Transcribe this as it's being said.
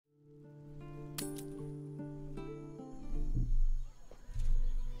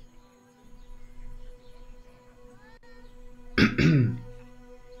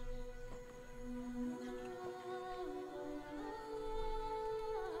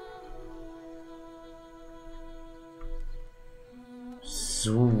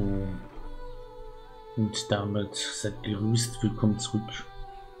So. Und damit seid gegrüßt. Willkommen zurück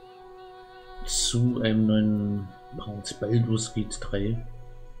zu einem neuen Part Baldur's Gate 3.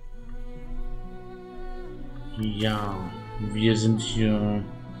 Ja, wir sind hier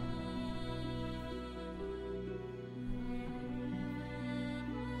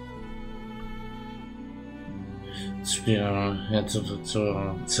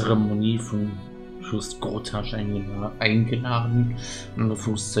zur Zeremonie von Fürst Grotasch eingeladen, in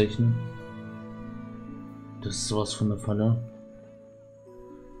Anführungszeichen. Das ist sowas von der Falle.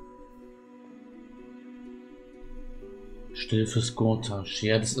 Stell fürs Grotasch.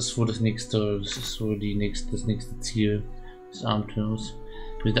 Ja, das ist wohl das nächste Ziel des Abenteuers.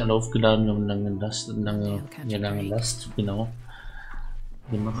 Wird alle aufgeladen, wir haben lange Last, genau,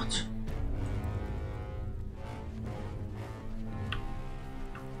 gemacht.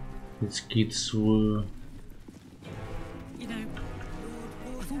 Jetzt geht's zur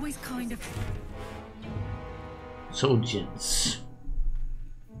Audienz.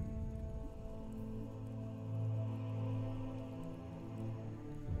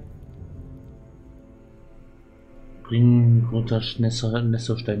 Bring Grotasch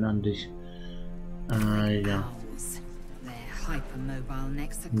Nesselstein an dich. Ja.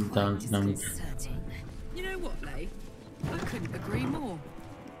 Dank.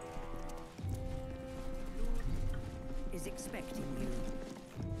 Is expecting you.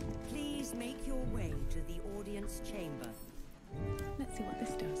 Please make your way to the audience chamber. Let's see what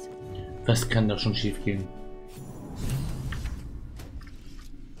this does. Was kann da schon schief gehen?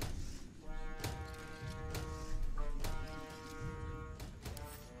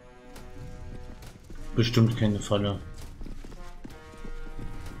 Bestimmt keine Falle.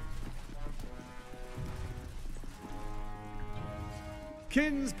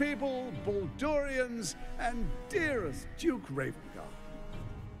 Kinspeople, Baldurians, and dearest Duke Ravengard,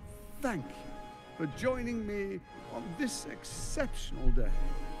 thank you for joining me on this exceptional day.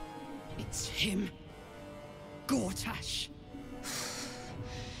 It's him, Grotasch.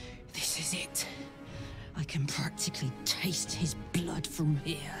 This is it. I can practically taste his blood from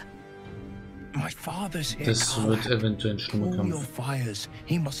here. My father's here. Das wird eventuell ein schlimmer All your Kampf. fires,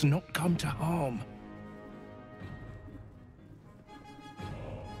 he must not come to harm.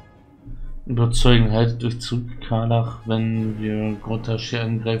 Überzeugen, haltet euch zurück, Karlach. Wenn wir Grotasch hier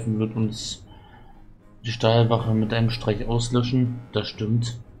angreifen, wird uns die Stahlwache mit einem Streich auslöschen. Das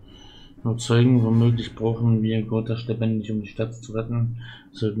stimmt. Überzeugen, womöglich brauchen wir Grotasch lebendig, um die Stadt zu retten.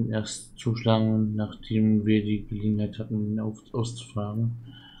 Wir sollten erst zuschlagen, nachdem wir die Gelegenheit hatten, ihn auszufahren.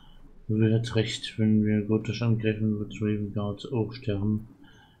 Will hat recht, wenn wir Grotasch angreifen, wird Ravengard auch sterben.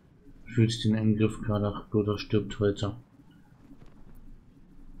 Fühlt den Angriff, Karlach. Grotasch stirbt heute.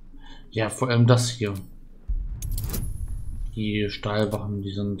 Ja, vor allem das hier. Die Stahlwachen,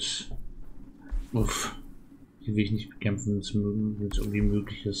 die sind... Uff. Die will ich nicht bekämpfen, wenn es irgendwie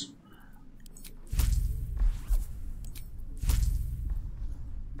möglich ist.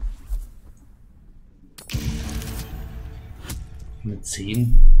 Mit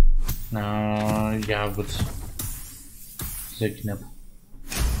 10? Na ja, wird sehr knapp.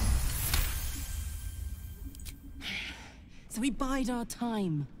 So we bide our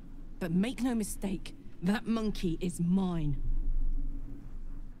time. But make no mistake, that monkey is mine.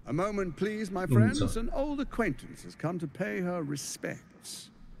 A moment, please, my friends. An old acquaintance has come to pay her respects.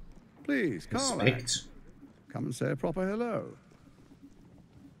 Please, Respekt. Come and say a proper hello.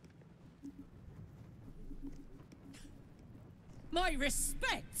 My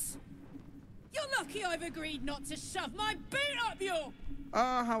respects? You're lucky I've agreed not to shove my boot up your...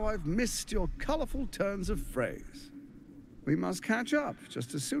 Ah, how I've missed your colourful turns of phrase. We must catch up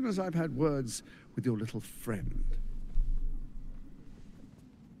just as soon as I've had words with your little friend.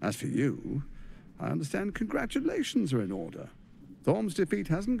 As for you, I understand congratulations are in order. Thorm's defeat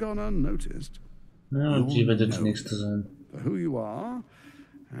hasn't gone unnoticed. Ja, die wird das nächste sein. For who you are,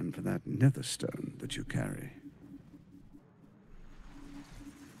 and for that netherstone that you carry.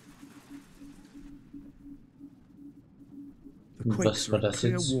 The quakes are a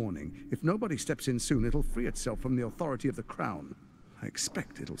clear warning. If nobody steps in soon, it'll free itself from the authority of the crown. I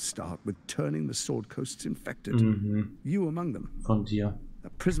expect it'll start with turning the Sword Coasts infected. You among them. Von dir.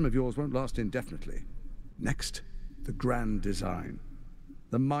 That prism of yours won't last indefinitely. Next, the grand design.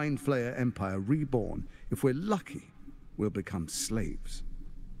 The Mind Flayer Empire reborn. If we're lucky, we'll become slaves.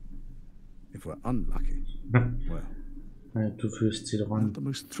 If we're unlucky, well... Du führst sie doch an. Not the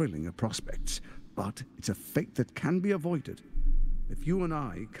most thrilling of prospects, But it's a fate that can be avoided if you and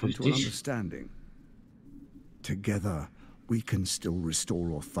I come to an understanding. Together, we can still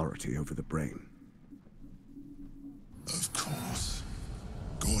restore authority over the brain. Of course.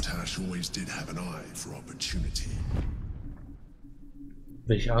 Gortash always did have an eye for opportunity.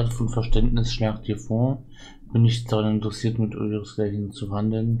 Welche Art von Verständnis schlagt ihr vor? Bin nicht daran interessiert, mit euresgleichen zu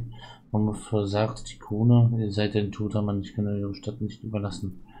handeln. Warum versagt die Krone? Ihr seid ein toter Mann, ich kann eure Stadt nicht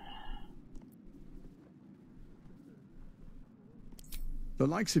überlassen. The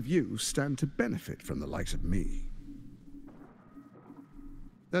likes of you stand to benefit from the likes of me.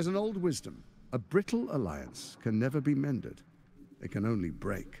 There's an old wisdom. A brittle alliance can never be mended. It can only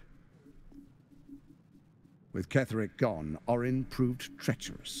break. With Ketheric gone, Orin proved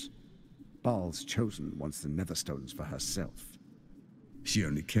treacherous. Baal's chosen wants the Netherstones for herself. She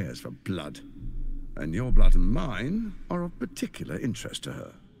only cares for blood. And your blood and mine are of particular interest to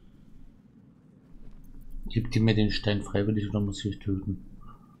her. Gebt ihr mir den Stein freiwillig oder muss ich euch töten?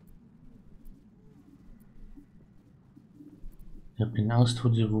 Ich habe den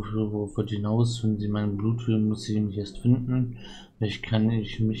Austod, wofür hinaus, wenn sie mein Blut will, muss sie mich erst finden. Vielleicht kann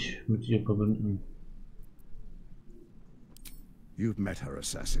ich mich mit ihr verbünden. You've met her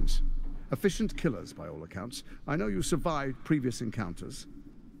assassins. Efficient killers by all accounts. I know you survived previous encounters,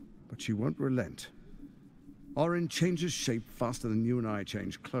 but she won't relent. Orin changes shape faster than you and I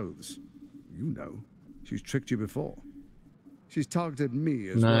change clothes. You know, she's tricked you before. She's targeted me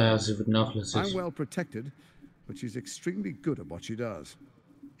as well. Sie wird nachlässig. I'm well protected, but she's extremely good at what she does.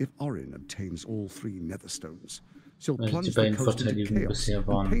 If Orin obtains all 3 Netherstones, she'll plunge the coast into chaos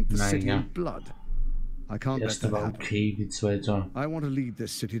and paint the city in blood. I can't let that happen. Okay, die zweite. I want to lead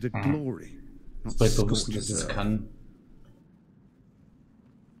this city to glory, not Bei bewusst, dass es scorched earth. kann.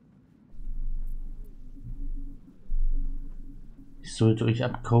 Ich sollte euch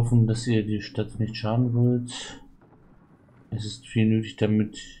abkaufen, dass ihr die Stadt nicht schaden wollt. Es ist viel nötig,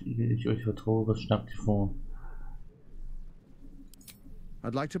 damit ich euch vertraue. Was schnappt ihr vor?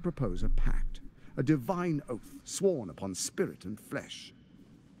 I'd like to propose a pact, a divine oath sworn upon spirit and flesh.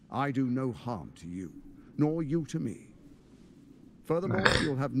 I do no harm to you, nor you to me. Furthermore,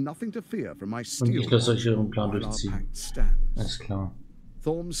 you'll have nothing to fear from my Und steel ich lasse euch euren Plan while our durchziehen. pact stands. Alles klar.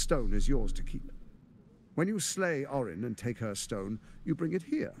 Thorm's stone is yours to keep. When you slay Orin and take her stone, you bring it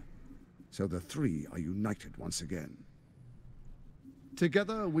here. So the 3 are united once again.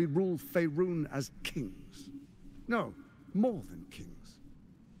 Together we rule Faerûn as kings. No, more than kings.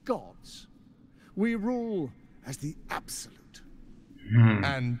 Gods. We rule as the absolute.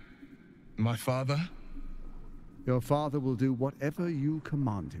 And my father? Your father will do whatever you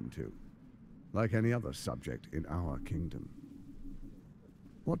command him to, like any other subject in our kingdom.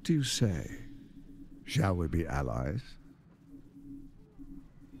 What do you say? Shall we be allies?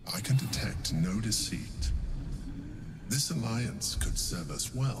 I can detect no deceit. This alliance could serve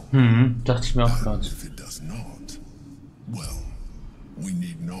us well. Dachte ich mir auch And gerade. if it does not, well, we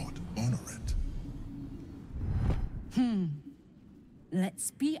need not honor it.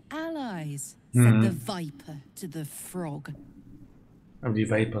 Let's be allies, said the viper to the frog. Aber die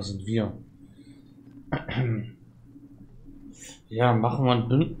Viper sind wir. Ja, machen wir ein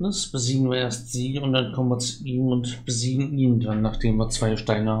Bündnis, besiegen wir erst sie und dann kommen wir zu ihm und besiegen ihn dann, nachdem wir 2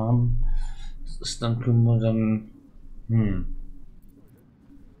 Steine haben. Das ist, dann können wir dann...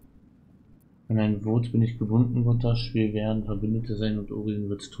 Wenn ein Wort bin ich gebunden, Gortash, wir werden Verbündete sein und Orin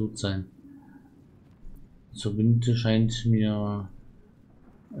wird tot sein. Verbündete scheint mir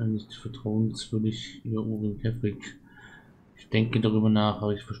nicht vertrauenswürdig, ihr Orin Ketheric. Ich denke darüber nach,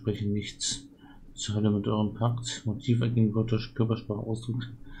 aber ich verspreche nichts. Zur Hölle mit eurem Pakt. Motiv gegen Gortash Körpersprache Ausdruck.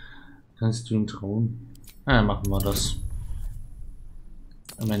 Kannst du ihm trauen? Ja, machen wir das.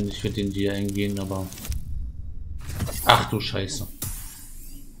 Ich meine, ich werde den Deal eingehen, aber... Ach du Scheiße.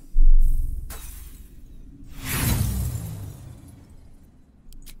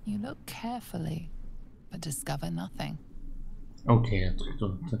 You look carefully, but discover nothing. Okay, er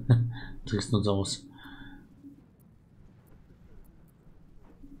trickst uns aus.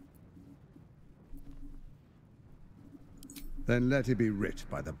 Then let it be writ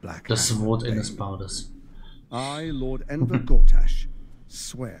by the black Das hand Wort of eines Bane. Baudes. I, Lord Enver Gortash,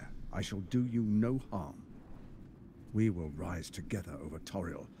 swear I shall do you no harm. We will rise together over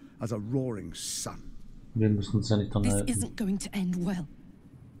Toriel as a roaring sun. Wir müssen uns ja nicht dran This halten. isn't going to end well.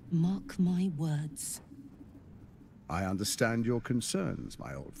 Mark my words. I understand your concerns,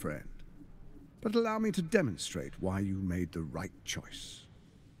 my old friend. But allow me to demonstrate why you made the right choice.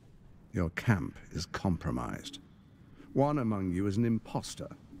 Your camp is compromised. One among you is an imposter,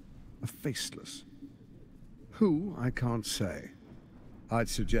 a faceless. Who, I can't say. I'd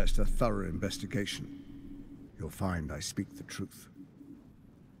suggest a thorough investigation. You'll find I speak the truth.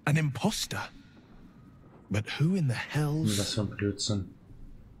 An imposter? But who in the hell's... Was für ein Blödsinn.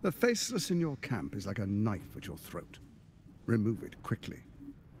 The faceless in your camp is like a knife at your throat. Remove it quickly,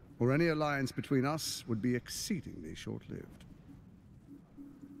 or any alliance between us would be exceedingly short-lived.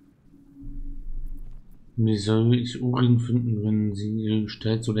 Wie soll ich Urin finden, wenn sie ihre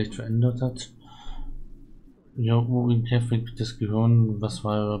Gestalt so leicht verändert hat? Ja, Urin perfekt das Gehirn. Was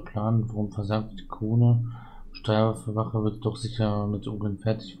war euer Plan? Warum versagt die Krone? Steuerwache wird doch sicher mit Urin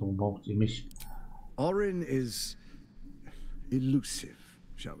fertig. Warum braucht ihr mich? Orin is elusive,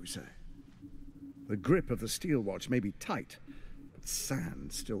 shall we say. The grip of the steel watch may be tight, but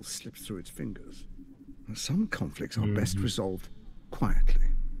sand still slips through its fingers. Some conflicts are best resolved quietly.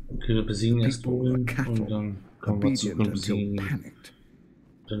 Okay, wir besiegen erst People are Urin und cattle, dann kommen wir zu obedient until besiegen. panicked.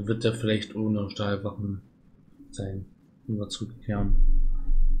 Dann wird er vielleicht ohne Stahlwaffen sein, wenn wir zurückkehren.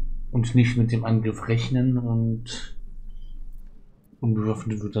 Und nicht mit dem Angriff rechnen und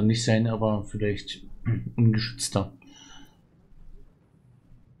unbewaffnet wird er nicht sein, aber vielleicht ungeschützter.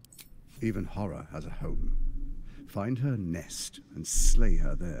 Even horror has a home. Find her nest and slay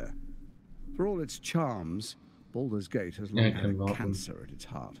her there. For all its charms, Baldur's Gate has long had a cancer at its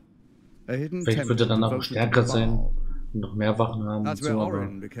heart. A hidden Vielleicht wird er dann auch devoted to stärker sein Baal. und noch mehr Wachen haben und That's where so, aber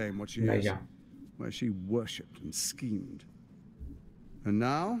Orin became what she is, naja. where she worshipped and schemed. And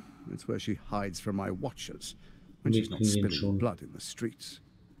now, it's where she hides from my watchers when she's not spilling blood in the streets.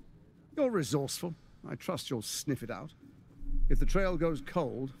 You're resourceful. I trust you'll sniff it out. If the trail goes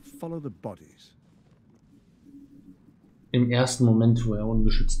cold, follow the bodies. Im ersten Moment, wo er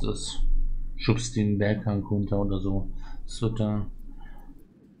ungeschützt ist, schubst den Berghang runter oder so. Das wird da.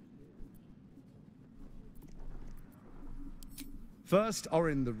 First,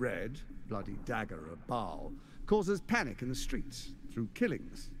 Orin the Red, bloody dagger of Baal, causes panic in the streets through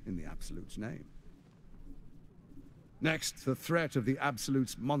killings in the Absolute's name. Next, the threat of the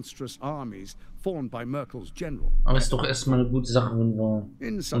Absolute's monstrous armies formed by Merkel's general. Aber es ist doch erstmal eine gute Sache, wenn wir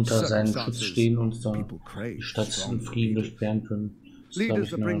unter seinem Schutz stehen und da die Stadt in Frieden durchqueren können. Das ist,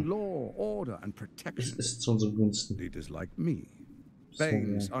 glaube ich, es ist zu unseren Gunsten. Leaders like me,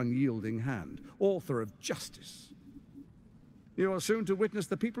 Bane's unyielding hand, author of justice. You are soon to witness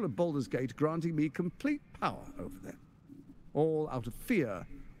the people of Baldur's Gate granting me complete power over them, all out of fear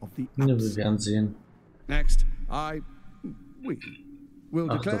of the Ja, wir werden sehen. Next, we will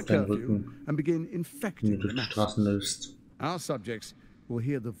declare curfew and begin infecting the masses. Our subjects will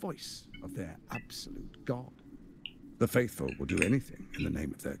hear the voice of their absolute God. The faithful will do anything in the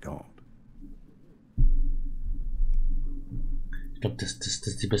name of their God. Ich glaube, das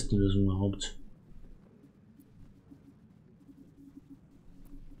ist die beste Lösung überhaupt.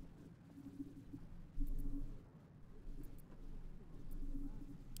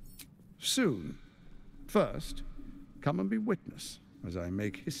 Soon. First, come and be witness as I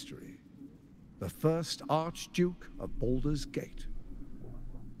make history. The first Archduke of Baldur's Gate.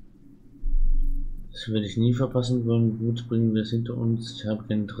 Das werde ich nie verpassen wollen. Gut, bringen wir es hinter uns. Ich habe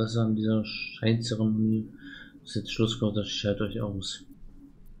kein Interesse an dieser Scheinzeremonie. Das ist jetzt Schlusswort, das schert euch aus.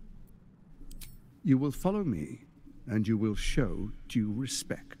 You will follow me, and you will show due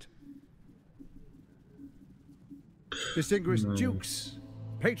respect. Distinguished dukes,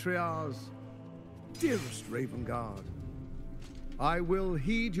 patriarchs, dearest Raven Guard, I will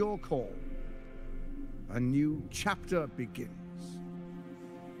heed your call. A new chapter begins.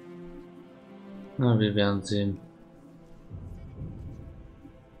 Na, wir werden sehen.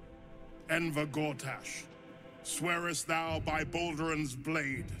 Enver Gortash, swearest thou by Baldur'S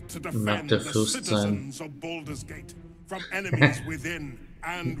blade to defend der the Fürst sein. citizens of Baldur's Gate from enemies within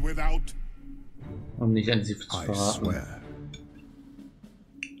and without? Um nicht an sie zu I verraten. swear.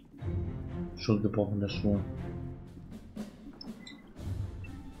 Schon gebrochener Schwur.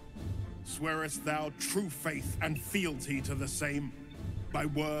 Swearest thou true faith and fealty to the same, by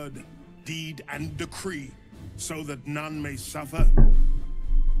word, deed, and decree, so that none may suffer?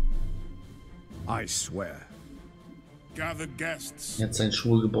 I swear. Gather guests. Er hat seinen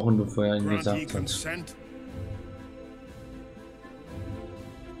Schwur gebrochen, bevor er ihn Grant ye gesagt hat. consent?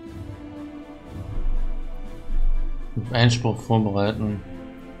 Einspruch vorbereiten.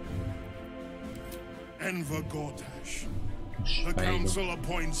 Enver Gortash, the Schweige. council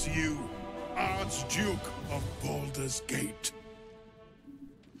appoints you Archduke of Baldur's Gate.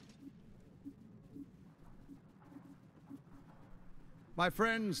 My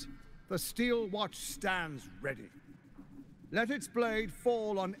friends, the steel watch stands ready. Let its blade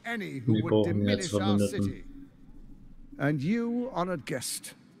fall on any who Wir would brauchen jetzt diminish our Verbündeten. city. And you, honored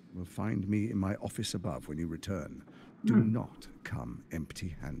guest, will find me in my office above when you return, Do not come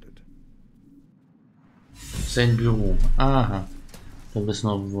empty-handed. Sein Büro. Aha. Wir wissen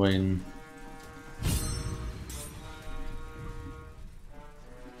auch wohin.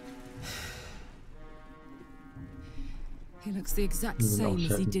 He looks the exact same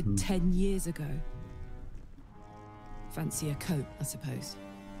as he did 10 years ago. Fancy a coat, I suppose.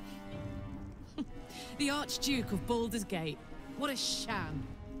 The Archduke of Baldur's Gate. What a sham.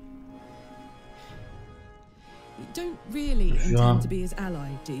 You don't really intend to be his ally,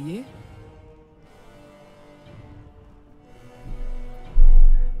 do you?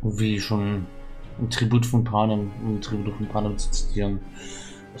 Wie schon ein Tribut von Panem, um Tribut von Panem zu zitieren.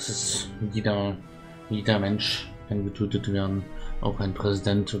 Es ist jeder Mensch kann getötet werden, auch ein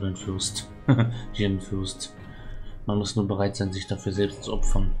Präsident oder ein Fürst. Hier ein Fürst. Man muss nur bereit sein, sich dafür selbst zu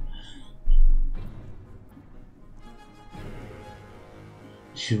opfern.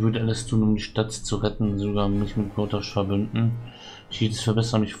 Ich würde alles tun, um die Stadt zu retten, sogar mich mit Lothar verbünden. Ich hielt es für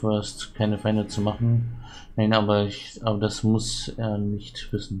besser, mich vorerst keine Feinde zu machen. Nein, aber das muss er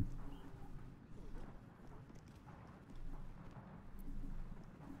nicht wissen.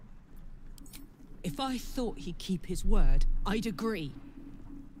 If I thought he'd keep his word, I'd agree.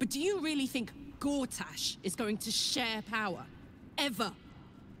 But do you really think Gortash is going to share power? Ever?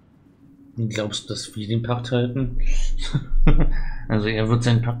 Glaubst du, dass wir den Pakt halten? Also er wird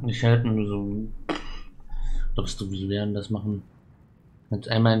seinen Pakt nicht halten. Also, glaubst du, wir werden das machen? Als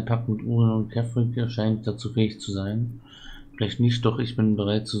einmal ein Pakt mit Uhren und Kefrik erscheint dazu fähig zu sein. Vielleicht nicht, doch ich bin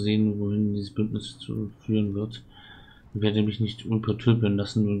bereit zu sehen, wohin dieses Bündnis führen wird. Ich werde mich nicht übertölpeln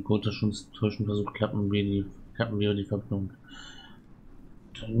lassen, wenn Gortash uns täuschen versucht, klappen wir die Verbindung.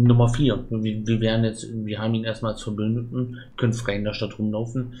 Nummer 4. Wir haben ihn erstmal als Verbündeten, können frei in der Stadt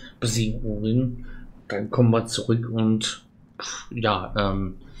rumlaufen, besiegen Urin, dann kommen wir zurück und ja,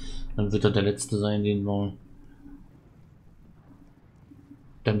 dann wird er der Letzte sein, den wir.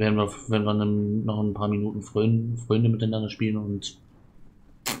 Dann werden wir, wenn wir dann noch ein paar Minuten Freunde miteinander spielen und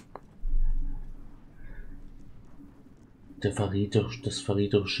das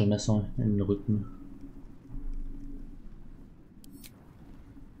verräterische Messer in den Rücken.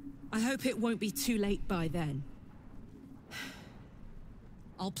 I hope it won't be too late by then.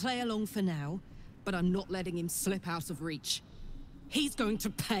 I'll play along for now, but I'm not letting him slip out of reach. He's going to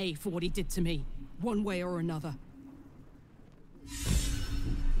pay for what he did to me, one way or another.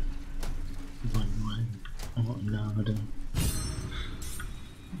 One way or another.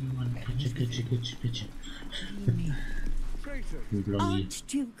 Pitch.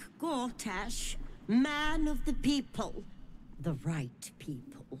 Archduke Gortash, man of the people, the right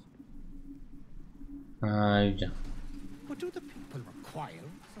people. Ja. But do the people require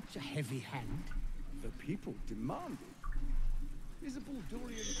such a heavy hand? The people demand it. Is a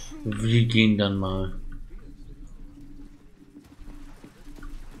Baldurian true? Wir gehen dann mal.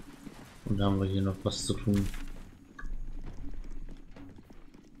 Und dann haben wir hier noch was zu tun.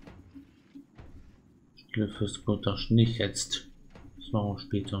 Fürs Gortash nicht jetzt. Das machen wir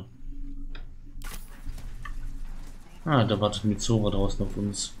später. Ah, da wartet Mitsora draußen auf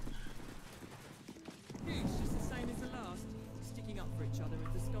uns.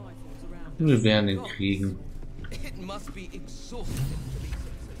 Wir werden ihn kriegen.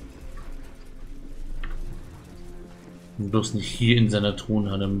 Bloß nicht hier in seiner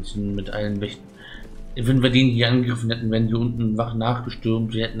Thronhalle mit allen Wächtern. Wenn wir den hier angegriffen hätten, wenn die unten wach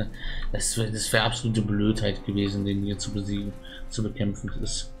nachgestürmt hätten, das wäre absolute Blödheit gewesen, den hier zu besiegen, zu bekämpfen. Das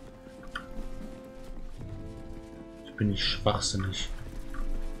ist. Ich bin nicht schwachsinnig.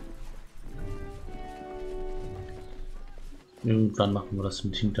 Irgendwann machen wir das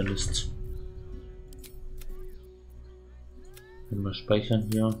mit Hinterlist. Wenn wir speichern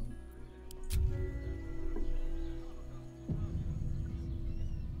hier.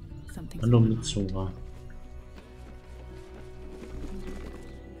 Hallo Mitsora.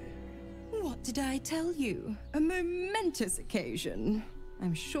 What did I tell you? A momentous occasion.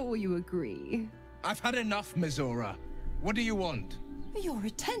 I'm sure you agree. I've had enough, Mizora. What do you want? Your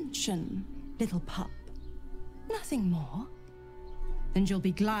attention, little pup. Nothing more. And you'll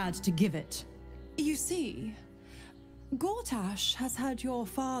be glad to give it. You see, Gortash has had your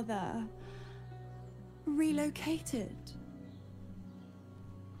father relocated.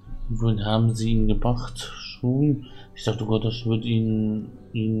 Wohin haben sie ihn gebracht? Schon? Ich dachte, Gortash wird ihn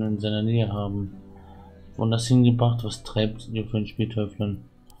in seiner Nähe haben. Wohin das hingebracht? Was treibt ihr für ein Spielteufel?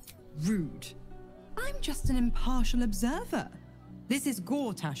 Rude. I'm just an impartial observer. This is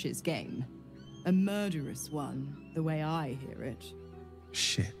Gortash's game. A murderous one, the way I hear it.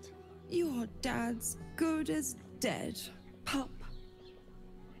 Shit. Your dad's good as dead, pup.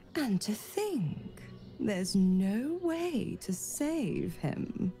 And to think, There's no way to save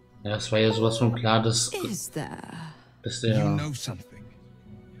him. Ja, es war ja sowas von klar, dass You der... know something.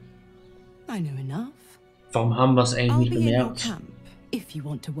 I know enough. Warum haben wir es eigentlich I'll nicht be in your bemerkt? camp if you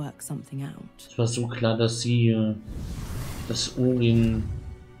want to work something out. Es war so klar, dass sie... dass Urin...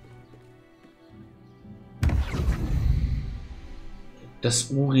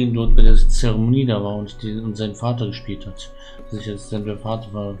 dass Urin dort bei der Zeremonie da war und seinen Vater gespielt hat. Sich als der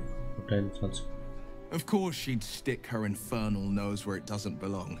Vater war verkleidet hat. Of course she'd stick her infernal nose where it doesn't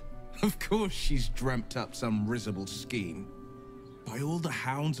belong. Of course she's dreamt up some risible scheme. By all the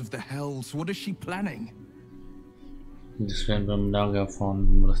hounds of the hells, what is she planning? Das werden wir im Lager erfahren,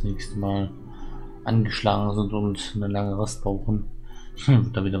 wenn wir das nächste Mal angeschlagen sind und eine lange Rast brauchen.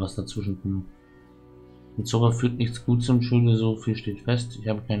 Wird da wieder was dazwischen kommen. Die Zauber führt nichts Gutes im Schilde, so viel steht fest. Ich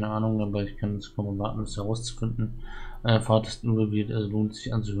habe keine Ahnung, aber ich kann es kaum erwarten, es herauszufinden. Meine Fahrt ist involviert, also lohnt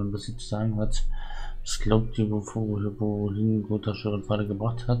sich anzuhören, was sie zu sagen hat. Was glaubt ihr, wohin Gotash ihren Vater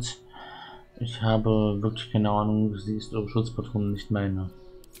gebracht hat? Ich habe wirklich keine Ahnung, sie ist eure Schutzpatronin, nicht meine.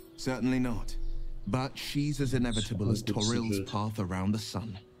 Certainly not. But she's as inevitable as Torril's path around the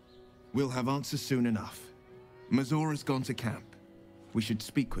sun. We'll have answers soon enough. Mazora's gone to camp. We should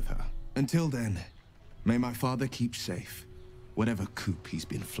speak with her. Until then, may my father keep safe, whatever coop he's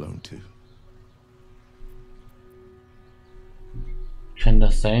been flown to. Kann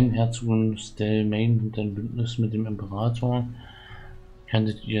das sein, Herzogin Stelmain und ein Bündnis mit dem Imperator?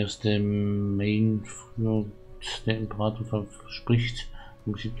 Kanntet ihr Stelmain früher? Der Imperator verspricht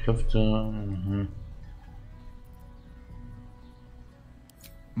welche Kräfte.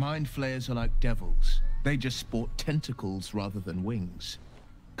 Mind flayers are like devils. They just sport tentacles rather than wings.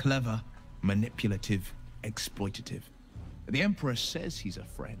 Clever, manipulative, exploitative. The Emperor says he's a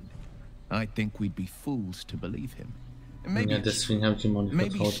friend. I think we'd be fools to believe him. Maybe,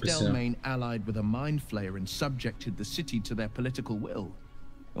 maybe Stelmain allied with a mind flayer and subjected the city to their political will.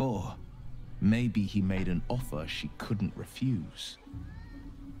 Or maybe he made an offer she couldn't refuse.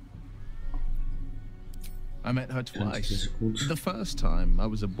 I met her twice. The first time I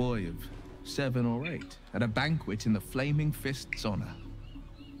was a boy of 7 or 8 at a banquet in the Flaming Fist's honor.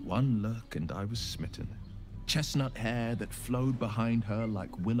 One look and I was smitten. Chestnut hair that flowed behind her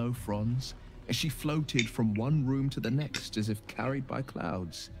like willow fronds as she floated from one room to the next as if carried by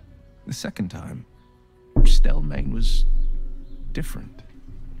clouds. The second time, Stelmain was different.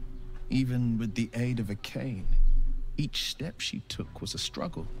 Even with the aid of a cane, each step she took was a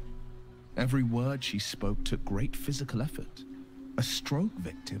struggle. Every word she spoke took great physical effort. A stroke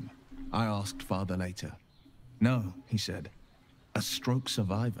victim, I asked father later. No, he said, a stroke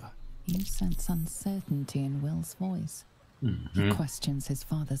survivor. You sense uncertainty in Will's voice. He questions his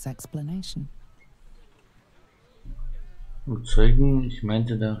father's explanation. Zeugen, ich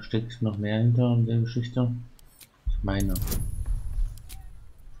meinte, da steckt noch mehr hinter in der Geschichte. Ich meine.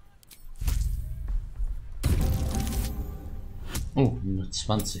 Oh, nur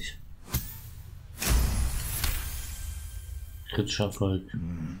 20. Kritischer Erfolg.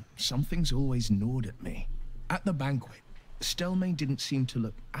 Something's always gnawed at me. At the banquet, Stelmain didn't seem to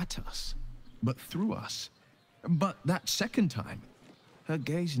look at us, but through us. But that second time, her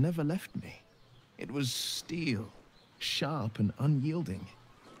gaze never left me. It was steel, sharp and unyielding.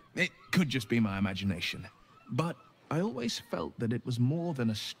 It could just be my imagination, but I always felt that it was more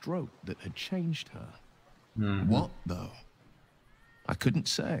than a stroke that had changed her. What, though? I couldn't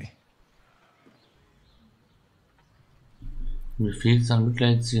say. Mir fehlt es an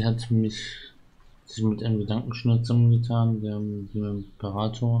Mitleid, sie hat sich mit einem Gedankenschinder zusammengetan, dem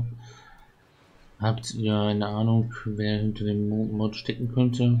Imperator. Habt ihr eine Ahnung, wer hinter dem Mord stecken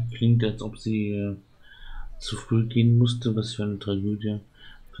könnte? Klingt, als ob sie zu früh gehen musste, was für eine Tragödie.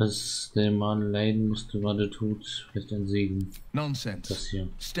 Was der Mann leiden musste, war der Tod vielleicht ein Segen. Nonsense. Das hier.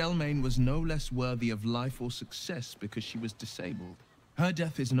 Stelmain was no less worthy of life or success because she was disabled. Her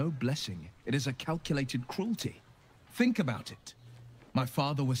death is no blessing, it is a calculated cruelty. Think about it. My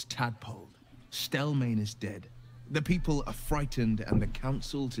father was tadpoled. Stelmain is dead. The people are frightened and the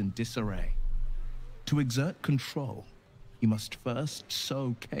council's in disarray. To exert control, he must first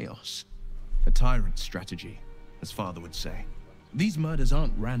sow chaos. A tyrant's strategy, as father would say. These murders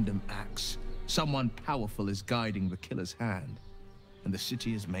aren't random acts. Someone powerful is guiding the killer's hand, and the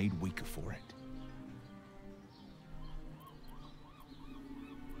city is made weaker for it.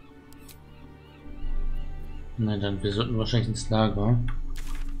 Na dann, wir sollten wahrscheinlich ins Lager,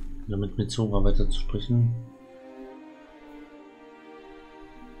 damit mit Zora weiter zu sprechen.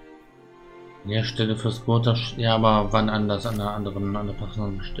 Ja, Stelle fürs Gotash, ja, aber wann anders, an der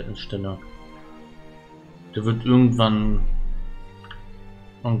passenden Stelle. Der wird irgendwann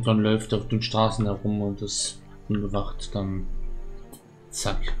Und dann läuft er auf den Straßen herum und ist unbewacht, dann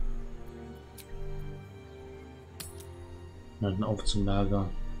zack. Dann auf zum Lager.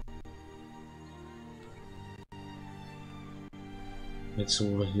 Jetzt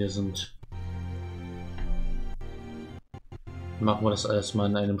wo wir hier sind, machen wir das alles mal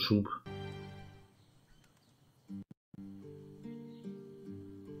in einem Schub.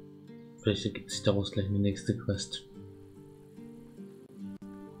 Vielleicht ergibt sich daraus gleich eine nächste Quest.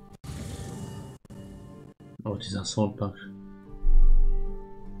 Oh, dieser Soundbug.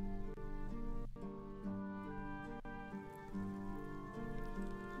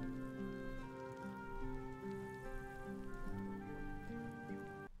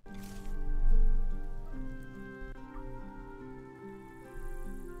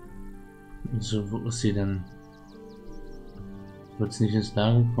 So, wo ist sie denn? Wird sie nicht ins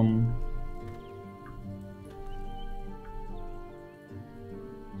Lager kommen?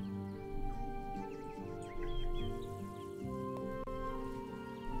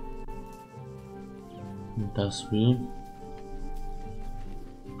 Und das will.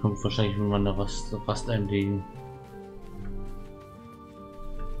 Kommt wahrscheinlich, wenn man da Rast einlegen.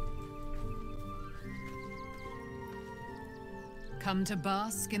 Come to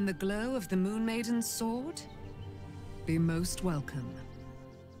bask in the glow of the Moon Maiden's sword? Be most welcome.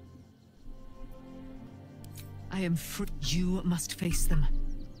 I am free. You must face them.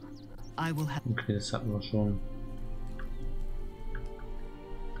 I will have. Okay, das hatten wir schon.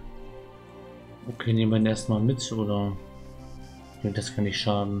 Okay, nehmen wir ihn erstmal mit, oder? Nee, das kann nicht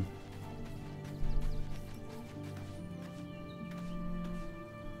schaden.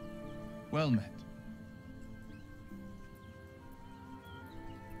 Well met.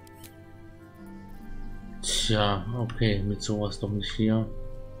 Tja, okay, mit sowas doch nicht hier.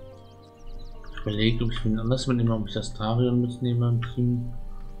 Ich überlege, ob ich ihn anders mitnehme, ob ich das Tarion mitnehme im Team.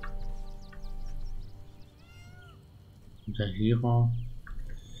 Und der Hera.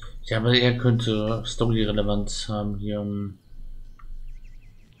 Ja, aber er könnte Story-Relevanz haben hier in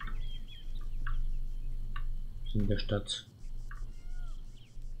der Stadt.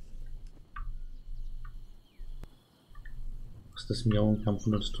 Was ist das Miauenkampf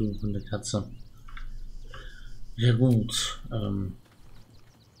und das Tun von der Katze? Ja gut, dann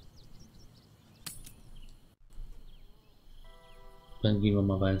gehen wir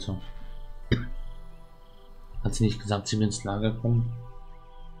mal weiter. Hat sie nicht gesagt, sie will ins Lager kommen?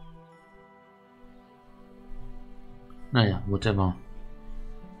 Naja, whatever.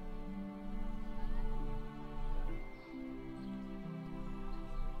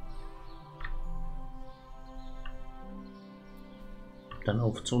 Dann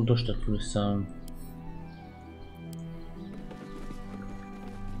auf zur Unterstadt, würde ich sagen.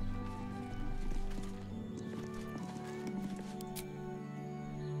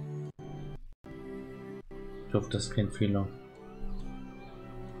 Ich hoffe, das ist kein Fehler.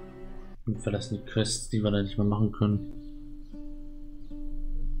 Und verlassen die Quests, die wir da nicht mehr machen können.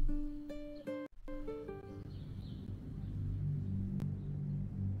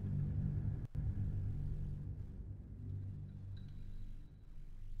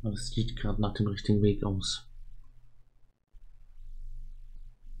 Aber es sieht gerade nach dem richtigen Weg aus.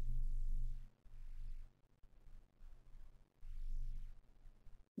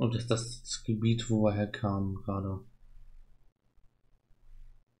 Und ist das Gebiet, wo wir herkamen gerade?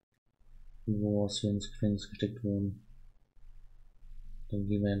 Wo wir ins Gefängnis gesteckt wurden. Dann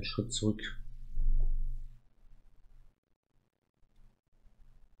gehen wir einen Schritt zurück.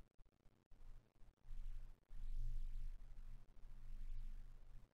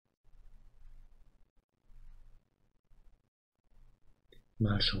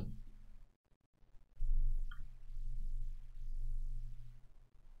 Mal schauen.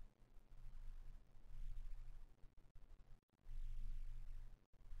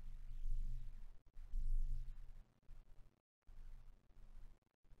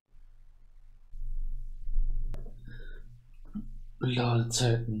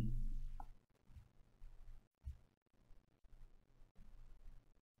 Ladezeiten.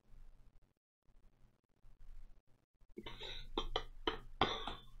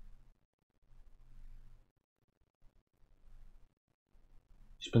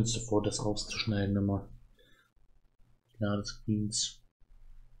 Ich bin zuvor, das rauszuschneiden immer. Ladescreens.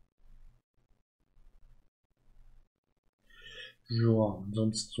 Ja,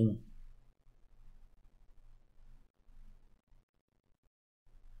 sonst so.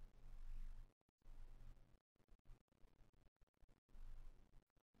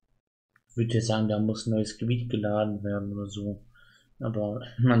 Ich würde ja sagen, da muss ein neues Gebiet geladen werden oder so. Aber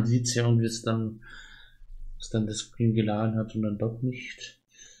man sieht es ja irgendwie, dass dann das Screen geladen hat und dann doch nicht.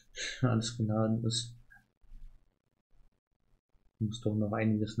 alles geladen ist. Ich muss doch noch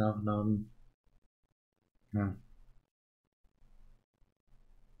einiges nachladen. Ja.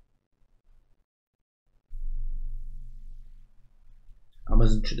 Aber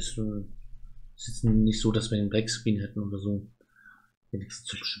es ist jetzt nicht so, dass wir den Blackscreen hätten oder so.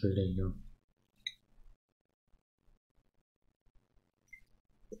 Wenigstens hübsche Bilder hier.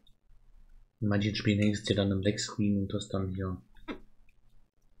 In manchen Spielen hängst du ja dann im Blackscreen und das dann hier.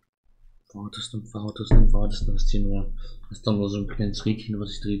 Wartest und wartest und wartest, dann ist dann nur so ein kleines Rädchen, was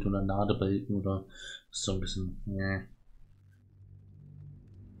sich dreht oder Ladebalken oder ist so ein bisschen.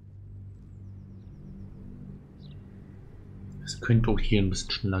 Es könnte auch hier ein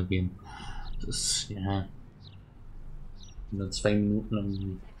bisschen schneller gehen. Das ist, ja. Wenn du 2 Minuten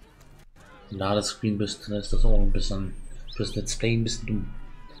am Ladescreen bist, dann ist das auch ein bisschen fürs Let's Play ein bisschen dumm.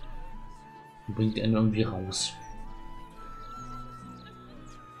 Und bringt einen irgendwie raus.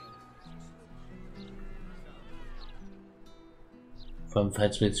 Vor allem,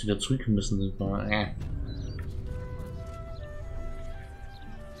 falls wir jetzt wieder zurück müssen, sind wir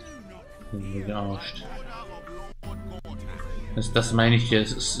gearscht. Das meine ich ja.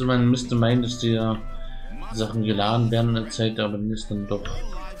 Man müsste meinen, dass die Sachen geladen werden in der Zeit, aber dann ist dann doch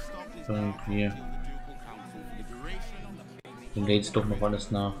irgendwie. Dann lädt es doch noch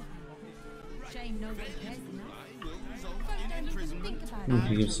alles nach.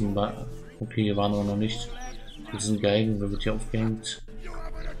 Okay, gibt es ein okay, hier waren wir noch nicht. Das sind Geigen, wer wird hier aufgehängt?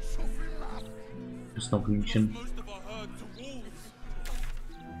 Das ist noch Hühnchen.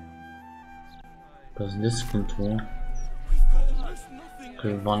 Das ist das Tor.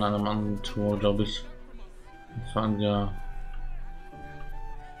 Okay, wir waren an einem anderen Tor, glaube ich. Das wir angehalten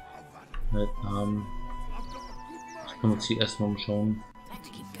haben. Ich kann uns hier erstmal umschauen.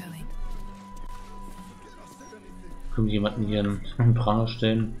 Können wir jemanden hier einen Pranger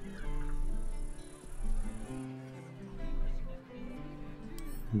stellen?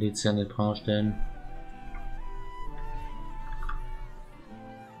 Jetzt ja an den Pranger stellen.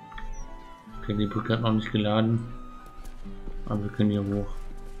 Okay, die Brücke hat noch nicht geladen. Aber wir können hier hoch.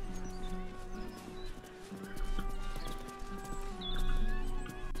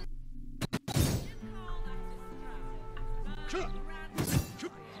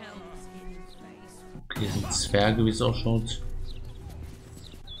 Okay, hier sind Zwerge, wie es ausschaut.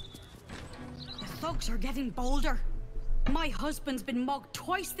 The thugs are getting bolder. My husband's been mugged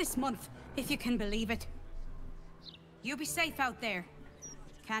twice this month, if you can believe it. You be safe out there.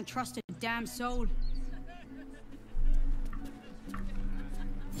 Can't trust a damn soul.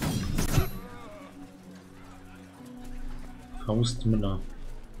 Faustmüller.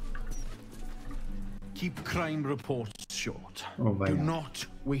 Keep crime reports short. Oh, Do not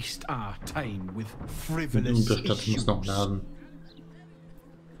waste our time with frivolous Unterstadt muss noch laden.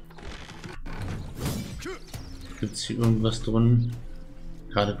 Gibt es hier irgendwas drin?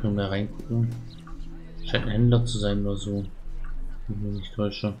 Gerade können wir reingucken. Scheint ein Händler zu sein oder so. Wenn ich mich nicht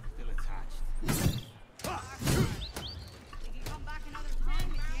täusche.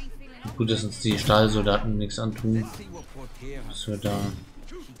 Gut, dass uns die Stahlsoldaten nichts antun. Dass wir da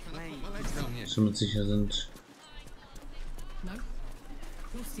somit sicher sind.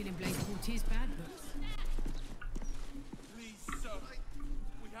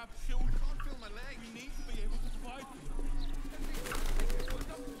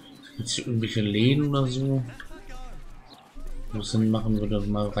 Gibt es hier irgendwelche Läden oder so? Wo es Sinn machen würde,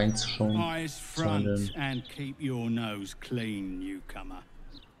 mal reinzuschauen.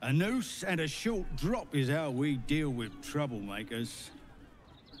 A noose and a short drop is how we deal with troublemakers.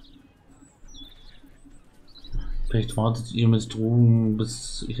 Vielleicht wartet ihr mit Drogen,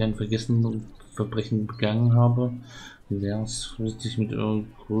 bis ich ein vergessenes Verbrechen begangen habe. Wie wär's? Vorsichtig mit eurer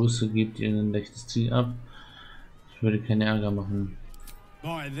Größe, gebt ihr ein leichtes Ziel ab. Ich würde keinen Ärger machen.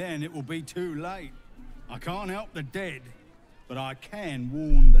 By then it will be too late. I can't help the dead, but I can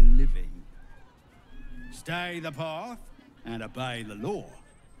warn the living. Stay the path and obey the law.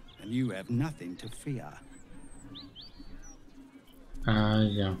 And you have nothing to fear. Ah,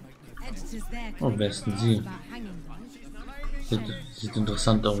 ja. Oh, wer ist denn sie? Sieht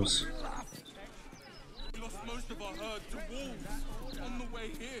interessant aus.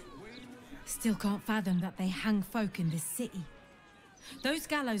 Still can't fathom that they hang folk in this city. Those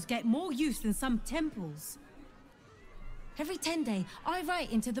gallows get more use than some temples. Every 10 day, I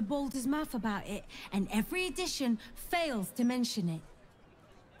write into the Baldur's mouth about it, and every edition fails to mention it.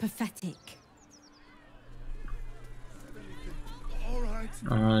 Pathetic.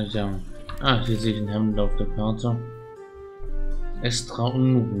 Ah, ja. Ah, hier sehe ich den Händler auf der Karte. Estra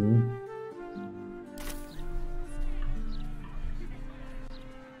Unruh.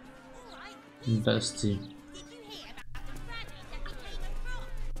 Und da ist sie.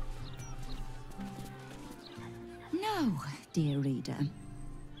 No, dear reader.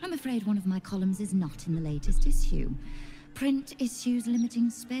 I'm afraid one of my columns is not in the latest issue. Print issues limiting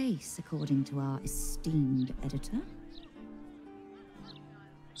space, according to our esteemed editor.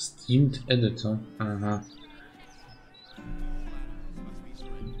 Esteemed editor? Aha.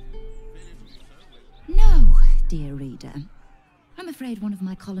 No, dear reader. I'm afraid one of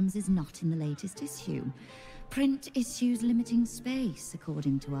my columns is not in the latest issue. Print issues limiting space,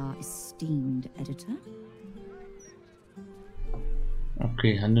 according to our esteemed editor.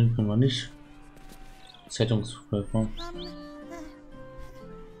 Okay, handeln können wir nicht. Zeitungsverkäufer.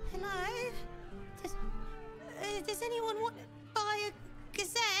 Hello? Does anyone want to buy a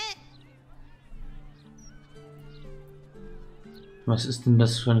gazette? Was ist denn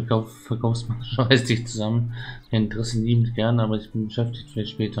das für eine Verkaufsmasche? Reiß dich zusammen. Kein Interesse liebend gerne, aber ich bin beschäftigt,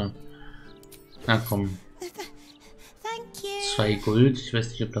 vielleicht später. Na komm. 2 Gold, ich weiß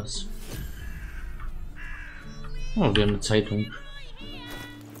nicht, ob das... Oh, wir haben eine Zeitung.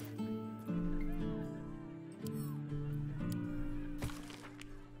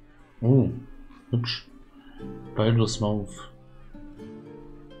 Oh, hübsch. Baldur's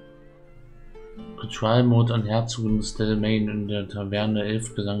Ritualmord an Herzogin des Domain in der Taverne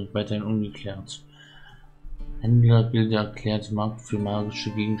 11 Gesang weiterhin ungeklärt. Händlergilde erklärt Markt für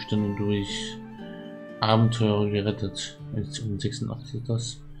magische Gegenstände durch Abenteurer gerettet. 86 ist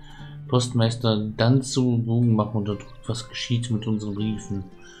das. Postmeister dann zu Bogenmacher unterdrückt. Was geschieht mit unseren Briefen?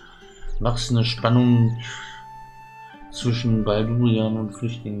 Wachsende Spannung zwischen Baldurian und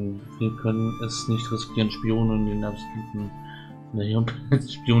Flüchtlingen. Wir können es nicht riskieren, Spionen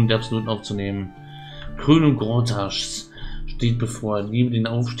der Absoluten aufzunehmen. Krönung Grotaschs steht bevor. Liebe den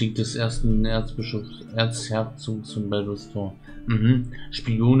Aufstieg des ersten Erzherzogs von Baldur's Tor.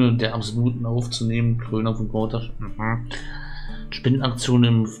 Spione der Absoluten aufzunehmen. Krönung von Grotasch. Spendenaktion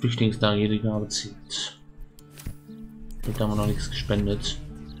im Flüchtlingslager. Jede Gabe zählt. Da haben wir noch nichts gespendet.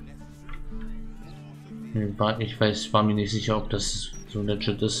 Ich war mir nicht sicher, ob das so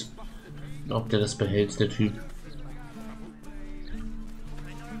legit ist. Ob der das behält, der Typ.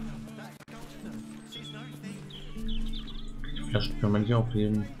 Die Flaschen können wir nicht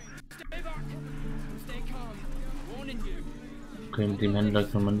aufheben. Okay, mit dem Händler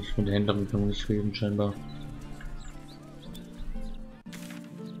kann man nicht, mit der Händlerin kann man nicht reden, scheinbar.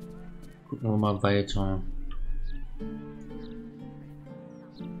 Gucken wir mal weiter.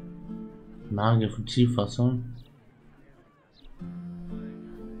 Magier von Tiefwasser.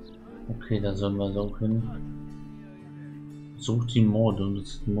 Okay, da sollen wir so hin. Sucht die Morde und das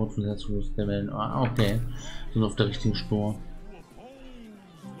ist die Mord von Herzog der Welt. Ah, okay. Sind auf der richtigen Spur.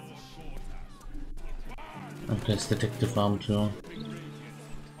 Okay, das Detective-Abenteuer.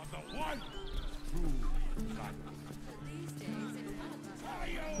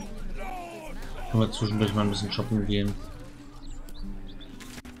 Können wir zwischendurch mal ein bisschen shoppen gehen.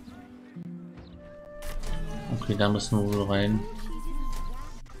 Okay, da müssen wir wohl rein.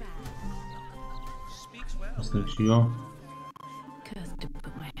 Das ist eine Tür.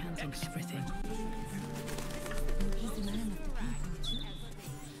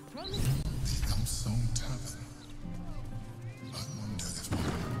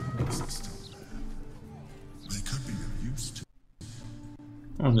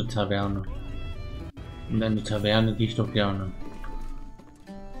 Und eine Taverne. In eine Taverne gehe ich doch gerne.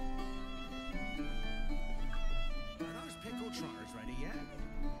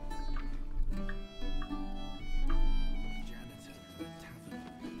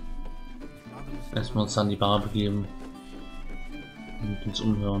 Erstmal uns an die Bar begeben und uns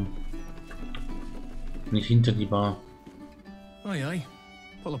umhören. Nicht hinter die Bar. Aye, aye.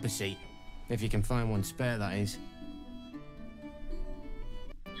 Pull up a seat. If you can find one spare, that is.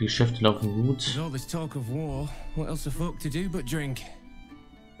 Die Geschäfte laufen gut. With all this talk of war, what else are folk to do but drink?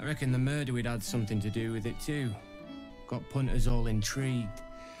 I reckon the murder we'd had something to do with it too. Got punters all intrigued.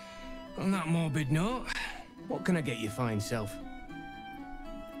 On that morbid note, what can I get you fine self?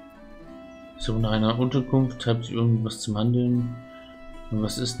 So, nach einer Unterkunft treibt sich irgendwas zum Handeln. Und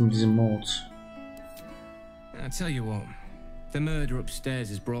was ist mit diesem Mord? I tell you what, the murder upstairs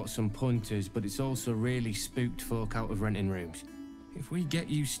has brought some punters, but it's also really spooked folk out of renting rooms. If we get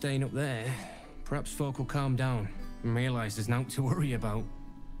you staying up there, perhaps folk will calm down and realise there's nothing to worry about.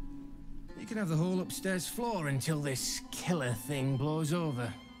 You can have the whole upstairs floor until this killer thing blows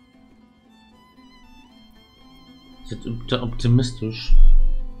over. Seid optimistisch.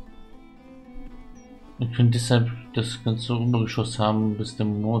 Wir können deshalb das ganze Obergeschoss haben, bis der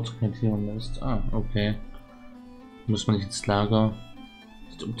Mord kein Thema mehr ist. Ah, okay. Muss man nicht ins Lager.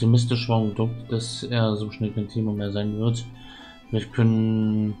 Ist optimistisch war und glaubt, dass er so schnell kein Thema mehr sein wird. Vielleicht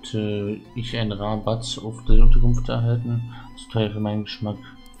könnte ich einen Rabatt auf die Unterkunft erhalten. Das ist teuer für meinen Geschmack.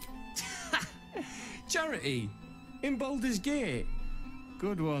 Charity in Baldur's Gate.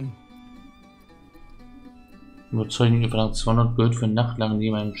 Good one. Überzeugen verlangt 200 Gold für eine Nacht lang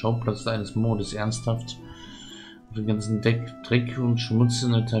neben einem Schauplatz eines Mordes. Ernsthaft? Auf den ganzen Dreck und Schmutz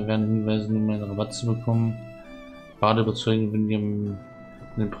in der Taverne hinweisen, um einen Rabatt zu bekommen. Bade überzeugen, wenn ihr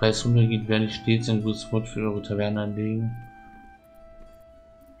den Preis runtergeht, werde ich stets ein gutes Wort für eure Taverne anlegen.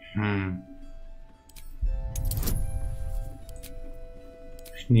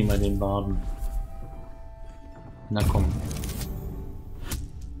 Ich nehme mal den Baden. Na komm.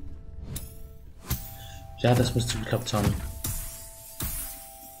 Ja, das müsste geklappt haben.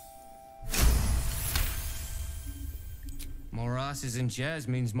 More asses and chairs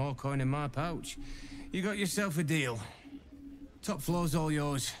means more coin in my pouch. You got yourself a deal. Top floor's all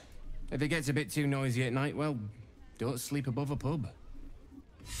yours. If it gets a bit too noisy at night, well, don't sleep above a pub.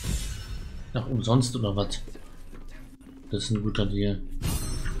 Ach, umsonst oder was? Das ist ein guter Deal.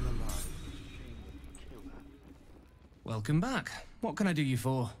 Welcome back. What can I do you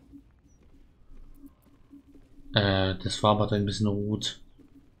for? Das Farbe ein bisschen rot.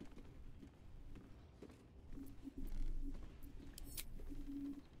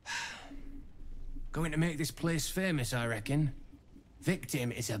 Going to make this place famous, I reckon.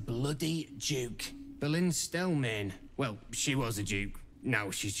 Victim is a bloody duke. Boleyn Stellmain. Well, she was a duke.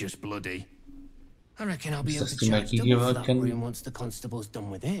 Now she's just bloody. I reckon I'll be able to charge double for that room once the constable's done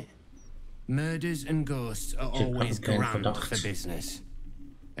with it. Murders and ghosts are always grand for business.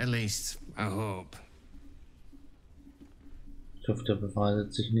 At least, I hope. Ich hoffe, der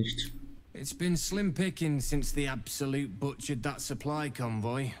bewahrheitet sich nicht. It's been slim picking since the Absolute butchered that supply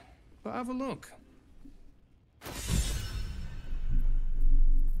convoy. But have a look.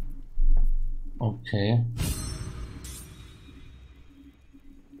 Okay.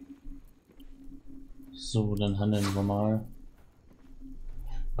 So, dann handeln wir mal.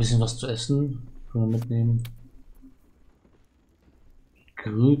 Bisschen was zu essen können wir mitnehmen.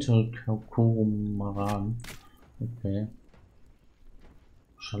 Gerührte Kormoran. Okay.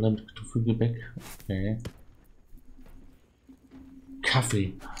 Schale mit Kartoffelgebäck. Okay.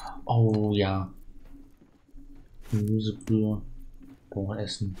 Kaffee. Oh ja. Gemüsebrühe. Boah,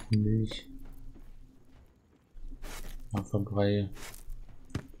 Essen. Milch. Haferbrei.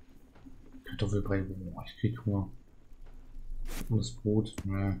 Kartoffelbrei. Boah, ich krieg Hunger. Und das Brot.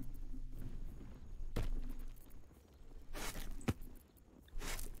 Ja.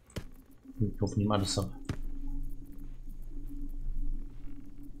 Wir kaufen ihm alles ab.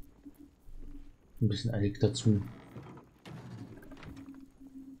 Ein bisschen eilig dazu.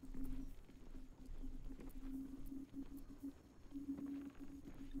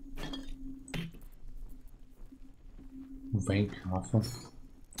 Weinkarfe.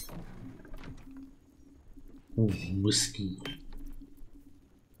 Oh, Whisky.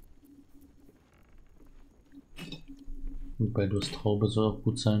 Und Baldur's Traube soll auch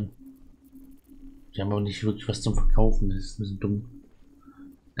gut sein. Die haben aber nicht wirklich was zum Verkaufen, das ist ein bisschen dumm.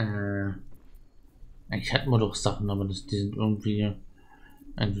 Eigentlich hatten wir doch Sachen, aber die sind irgendwie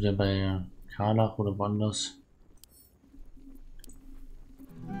entweder bei Karlach oder woanders.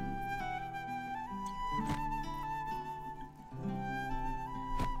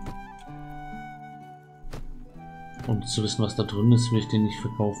 Um zu wissen, was da drin ist, will ich den nicht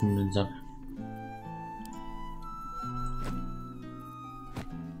verkaufen, den Sack.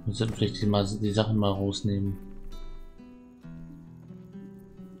 Wir sollten vielleicht die Sachen mal rausnehmen.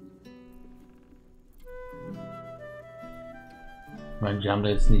 Ich meine, wir haben da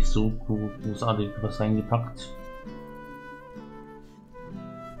jetzt nicht so großartig was reingepackt.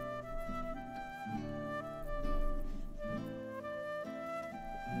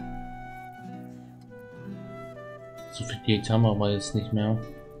 So viel Geld haben wir aber jetzt nicht mehr.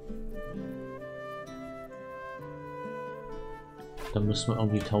 Da müssen wir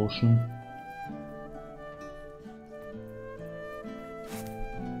irgendwie tauschen.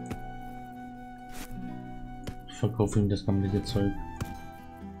 Ich verkaufe ihm das gammelige Zeug.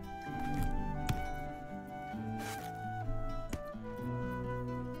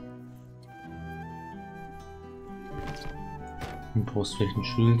 Ein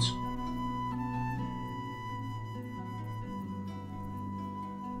Brustflächenschild.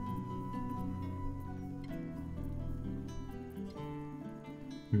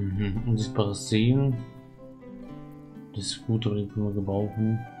 Unsichtbares Sehen. Das ist gut, aber den können wir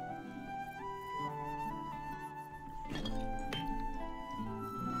gebrauchen.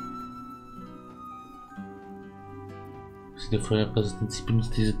 einzige Feuerresistenz. Ich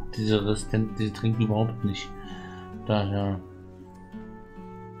benutze diese Resistenz, diese Tränke überhaupt nicht. Daher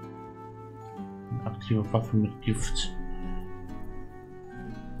eine aktive Waffe mit Gift.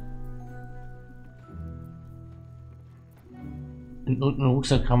 In irgendeinem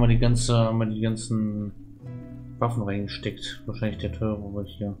Rucksack haben wir die ganzen Waffen reingesteckt. Wahrscheinlich der teure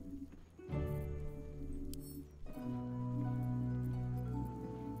hier.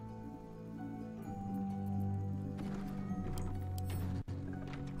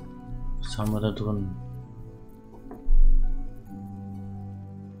 Was haben wir da drin?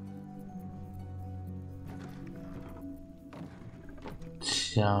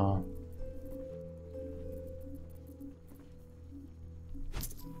 Tja.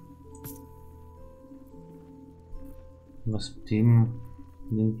 Was mit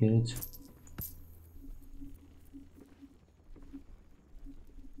dem Geld?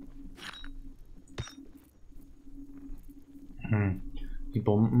 Die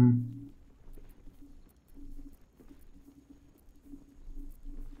Bomben.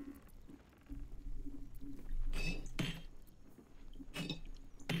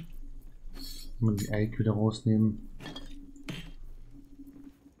 Mal die Eik wieder rausnehmen.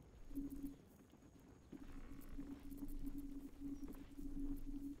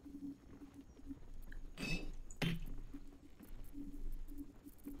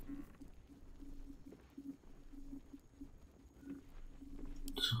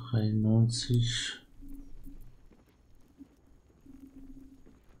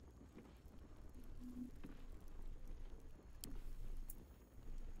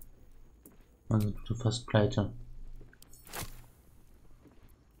 Also du fast pleite.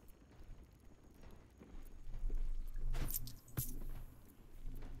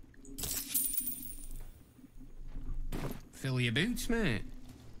 Fill your boots, mate.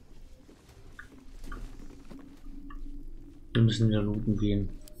 Wir müssen wieder looten gehen.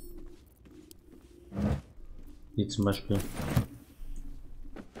 Hier zum Beispiel.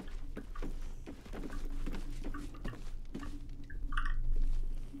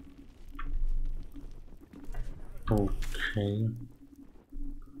 Okay.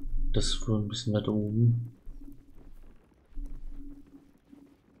 Das ist wohl ein bisschen weiter oben.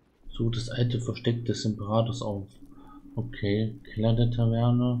 So, das alte Versteck des Imperators auf. Okay, Keller der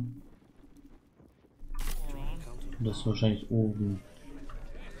Taverne. Das ist wahrscheinlich oben.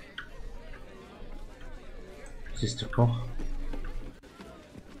 Siehst du, Koch?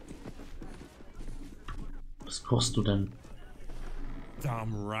 Was kochst du denn?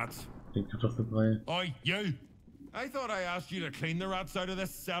 Damn rat. Den Kartoffelbrei. Oi, you! I thought I asked you to clean the rats out of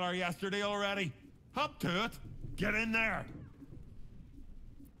this cellar yesterday already. Hop to it. Get in there.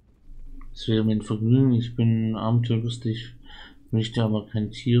 Es wäre mir ein Vergnügen. Ich bin abenteuerlustig. Möchte aber keine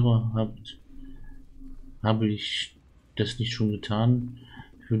Tiere. Habe ich das nicht schon getan?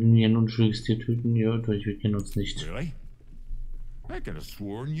 Ich würde nie ein unschuldiges Tier töten. Ihr irrt euch, wir kennen uns nicht. Really? I could have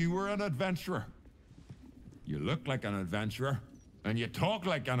sworn you were an adventurer. You look like an adventurer, and you talk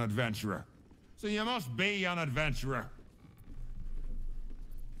like an adventurer. So you must be an adventurer.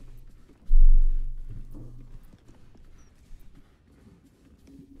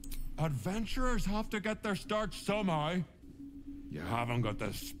 Adventurers have to get their start somehow. You haven't got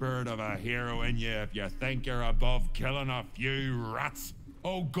the spirit of a hero in you if you think you're above killing a few rats.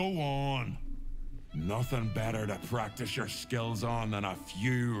 Oh, go on. Nothing better to practice your skills on than a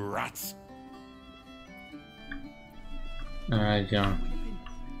few rats. Ja.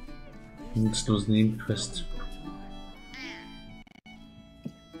 Nutzlos Nebenquest.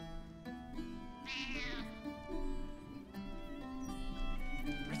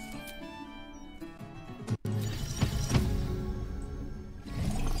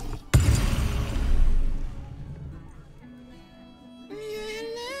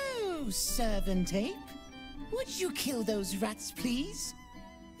 Hello, servant ape. Would you kill those rats, please?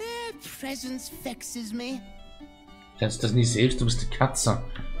 Their presence vexes me. Kannst das nicht selbst, du bist die Katze.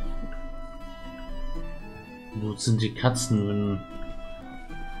 Wo sind die Katzen, wenn...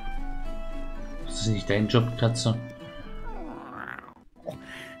 Das ist nicht dein Job, Katze.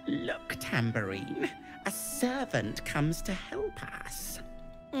 Look, Tambourine. A servant comes to help us.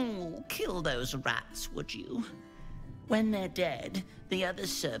 Kill those rats, would you? When they're dead, the other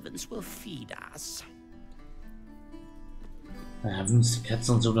servants will feed us. Ja, wenn uns die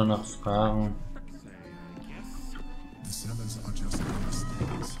Katzen so danach fragen. The cellars are just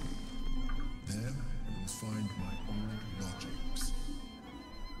mistakes. There you will find my old lodgings.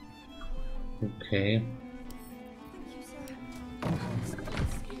 Okay.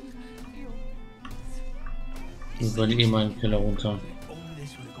 Ich wollte eh mal in den Keller runter.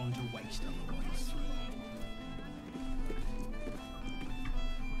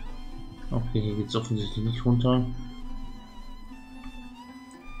 Okay, hier geht es offensichtlich nicht runter.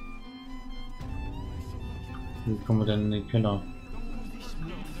 Wie kommen wir denn in den Keller?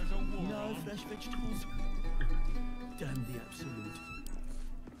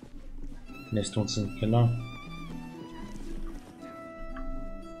 Lässt uns in den Keller.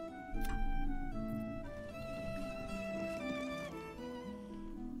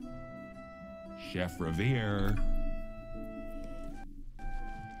 Chef Revere.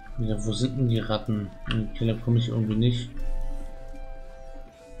 Ja, wo sind denn die Ratten? In den Keller komme ich irgendwie nicht.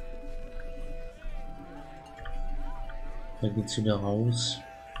 Da geht's wieder raus.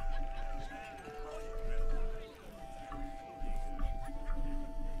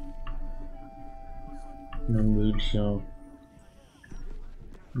 Eine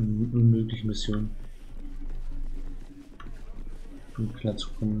unmögliche Mission. Um klar zu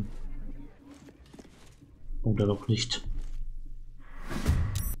kommen. Oder doch nicht.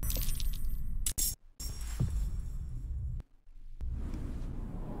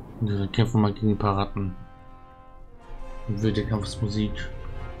 Ja, kämpfen wir mal gegen ein paar Ratten. Wilde Kampfsmusik.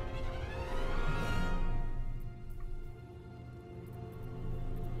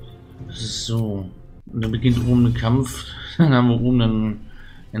 So. Und dann beginnt oben ein Kampf. Dann haben wir oben einen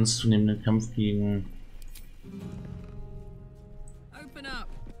ernstzunehmenden Kampf gegen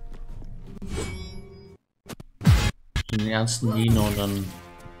den ernsten Diener und dann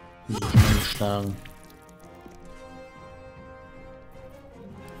so schnell geschlagen.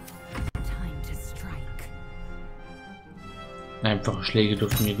 Einfache Schläge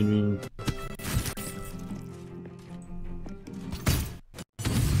dürften mir genügen.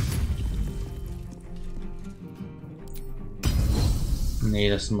 Nee,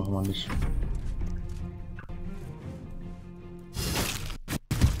 das machen wir nicht.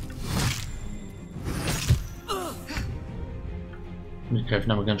 Wir greifen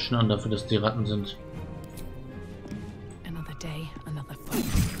aber ganz schön an dafür, dass die Ratten sind. Another day, another fight.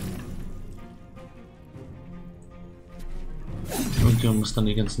 Und man muss dann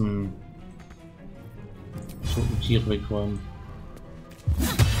die ganzen toten Tiere wegräumen.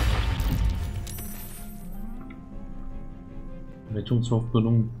 Rettungswurf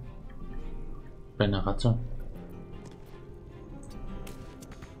gelungen. Bei einer Ratte.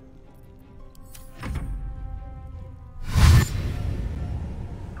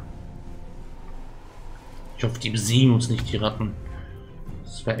 Ich hoffe, die besiegen uns nicht, die Ratten.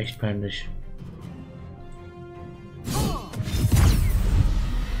 Das wäre echt peinlich.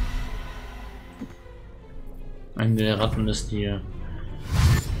 Eine der Ratten ist die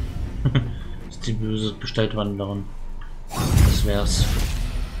ist die böse Gestaltwandlerin. Das wär's.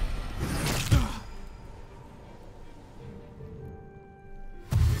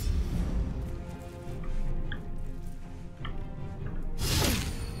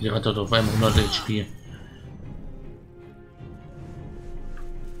 Die Ratte hat auf einmal 100 HP.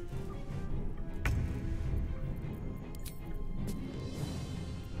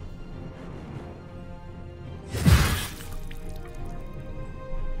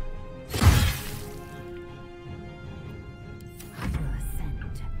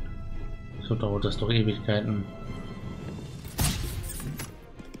 So dauert das doch Ewigkeiten.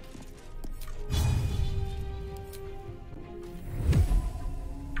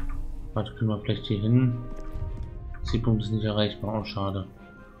 Warte, können wir vielleicht hier hin? Zielpunkt ist nicht erreichbar, auch schade.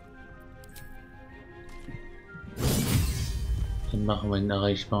 Dann machen wir ihn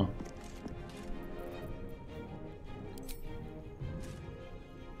erreichbar.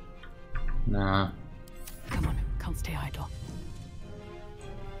 Na. Come on, can't stay idle.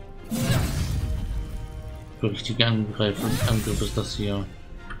 Für richtige Angriff ist das hier.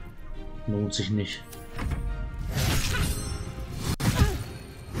 Lohnt sich nicht.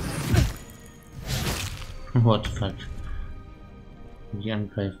 What the fuck? Nicht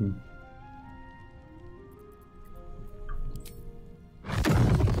angreifen.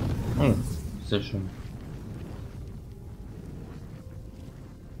 Oh, sehr schön.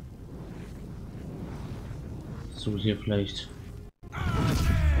 So, hier vielleicht.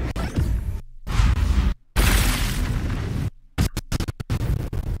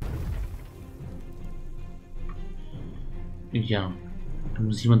 Ja,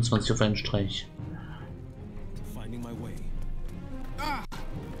 27 auf einen Streich.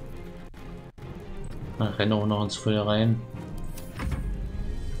 Ach, renne auch noch ins Feuer rein.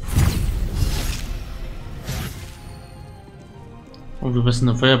 Und wir müssen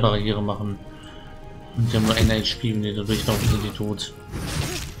eine Feuerbarriere machen. Und die haben nur eine HP, wenn die da durchlaufen, sind die tot.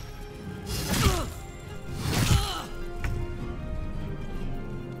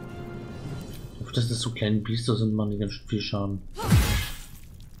 Dass das so kleine Biester sind, machen die ganz schön viel Schaden.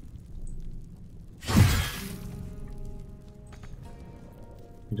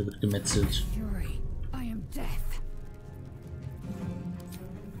 Und da wird gemetzelt. Fury, I am death.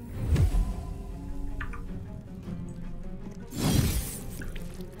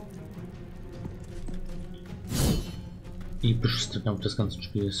 Epischste Kampf des ganzen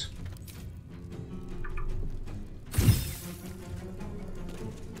Spiels.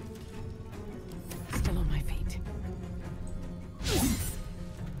 Still on my feet.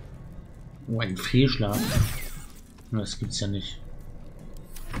 Oh, ein Fehlschlag. Das gibt's ja nicht.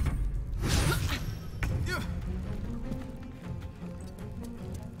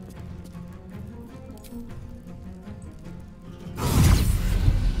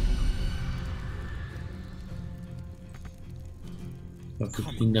 Wir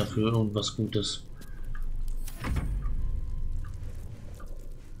kriegen dafür irgendwas Gutes.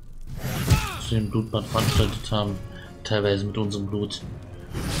 Dass wir den Blutbad veranstaltet haben. Teilweise mit unserem Blut.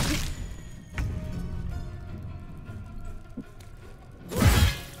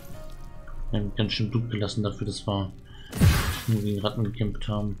 Wir haben ganz schön Blut gelassen dafür, dass wir nur gegen Ratten gekämpft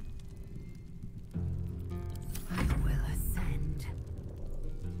haben.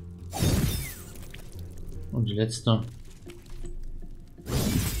 Und die letzte.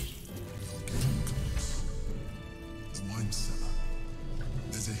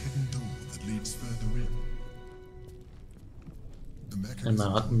 Einmal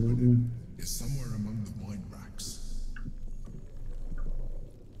Rattenbluten.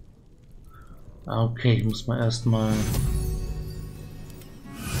 Ah, okay, ich muss mal erstmal.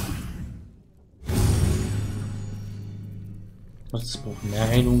 Was braucht mehr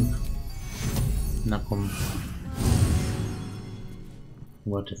Heilung? Na komm.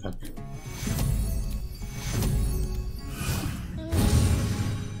 What the fuck?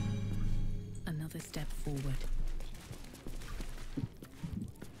 Another step forward.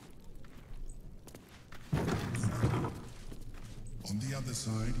 On the other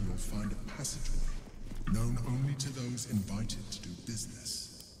side, you'll find a passageway, known only to those invited to do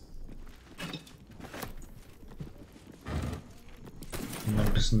business. Mal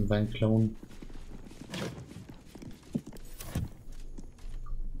ein bisschen Wein klauen.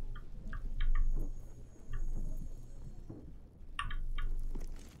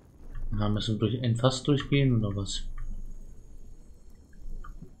 Müssen wir durch ein Fass durchgehen oder was?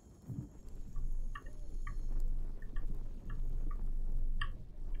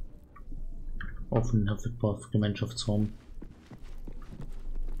 Offener Gemeinschaftsraum.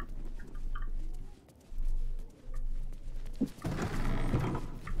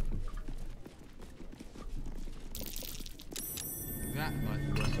 That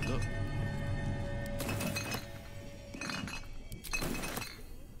might be worth a look.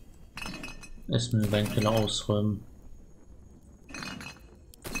 Erstmal den Weinkeller ausräumen.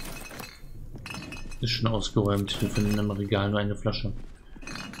 Ist schon ausgeräumt. Wir finden im Regal nur eine Flasche.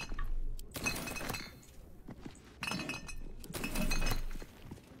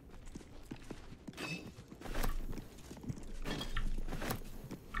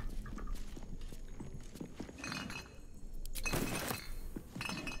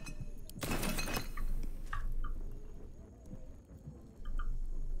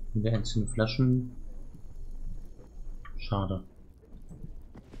 Der einzelnen Flaschen. Schade.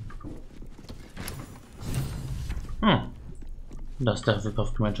 Das ist der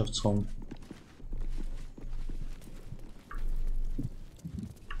Verkaufsgemeinschaftsraum.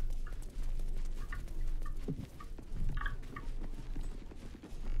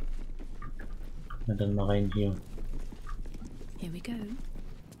 Na dann mal rein hier. Here we go.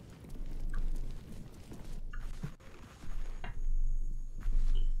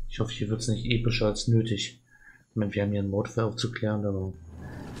 Ich hoffe, hier wird es nicht epischer als nötig. Ich meine, wir haben hier einen Mordfall aufzuklären, aber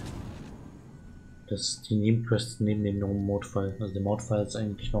das die Nebenquests neben dem Mordfall. Also der Mordfall ist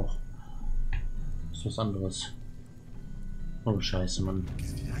eigentlich noch ist was anderes. Oh Scheiße, Mann.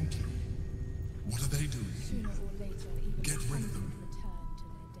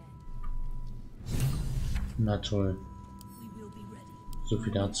 Na toll. So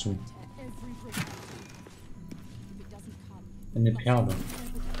viel dazu. Eine Perle.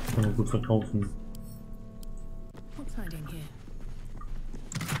 Kann man gut verkaufen.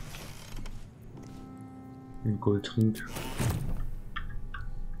 Ein Goldring.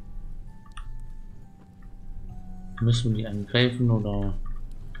 Müssen wir die angreifen oder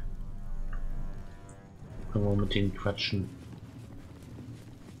können wir mit denen quatschen?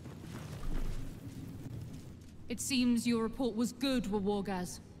 It seems your report was good,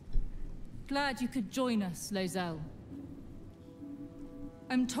 Wawargaz. Glad you could join us, Lozel.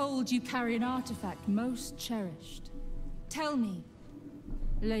 I'm told you carry an artifact most cherished. Tell me,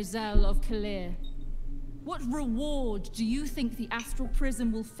 Lozel of Kalir, What reward do you think the astral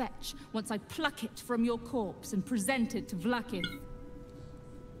prism will fetch once I pluck it from your corpse and present it to Vlaakith?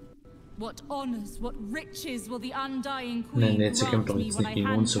 What honors, what riches will the undying queen grant me when I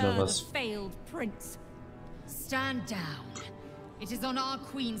hand her the failed prince? Stand down. It is on our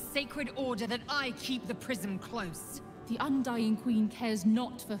queen's sacred order that I keep the prism close. The undying queen cares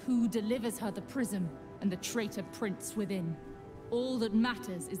not for who delivers her the prism and the traitor prince within. All that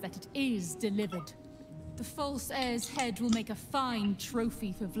matters is that it is delivered. The false heir's head will make a fine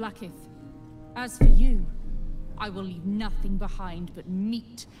trophy for Vlaakith. As for you, I will leave nothing behind but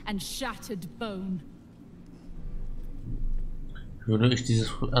meat and shattered bone. Würde ich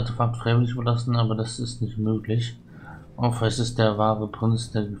dieses Artefakt freiwillig verlassen, aber das ist nicht möglich. Auch es ist der wahre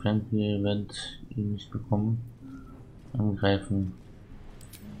Prinz, der gefällt mir, ihr werdet ihn nicht bekommen. Angreifen.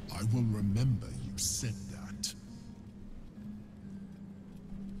 I will remember you said that.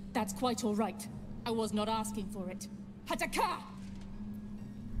 That's quite all right. I was not asking for it. Hataka!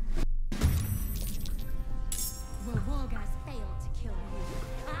 Wargas failed to kill you.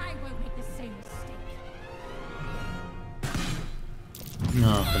 I won't make the same mistake.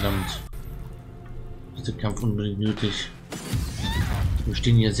 Na, verdammt. Dieser Kampf unbedingt nötig. Wir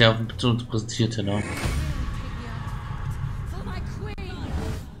stehen hier sehr zu uns präsentiert, ne?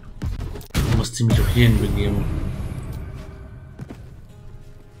 Ich muss ziemlich auf jeden begeben.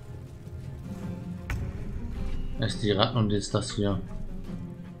 Erst die Ratten und jetzt das hier.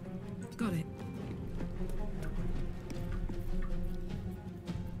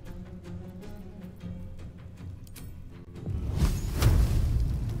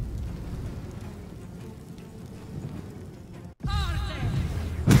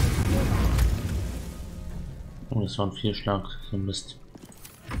 Oh, das war ein Vierschlag, so ein Mist.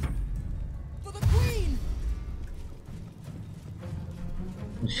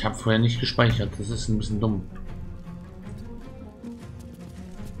 Ich habe vorher nicht gespeichert, das ist ein bisschen dumm.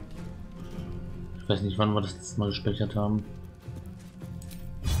 Ich weiß nicht, wann wir das letzte Mal gespeichert haben.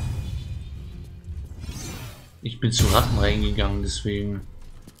 Ich bin zu Ratten reingegangen, deswegen.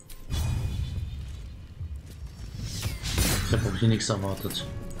 Ich habe auch hier nichts erwartet.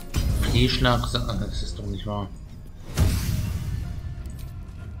 Fehlschlag, das ist doch nicht wahr.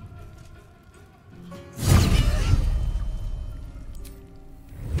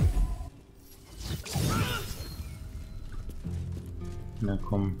 Na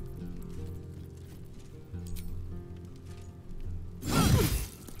komm.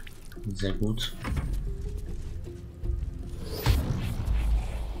 Sehr gut.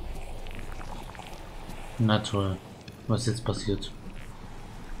 Na toll. Was jetzt passiert?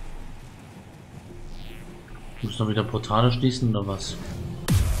 Muss noch wieder Portale schließen oder was?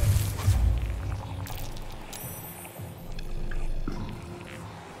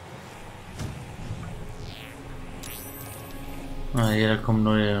 Ah ja, da kommen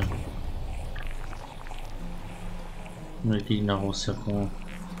neue Gegner raus hervor.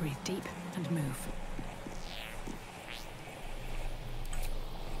 Breathe deep and move.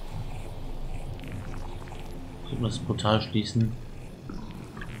 Das Portal schließen.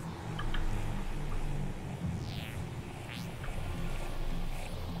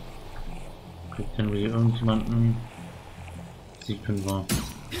 Okay, können wir hier irgendjemanden? Sie können wir.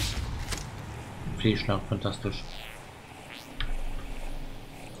 Fehlschlag, fantastisch.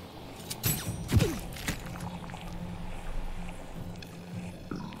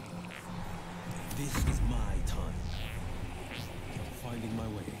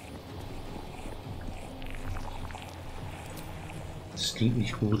 Das klingt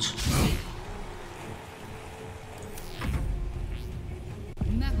nicht gut.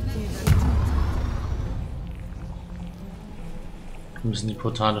 Wir müssen die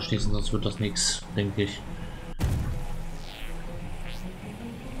Portale schließen, sonst wird das nichts, denke ich.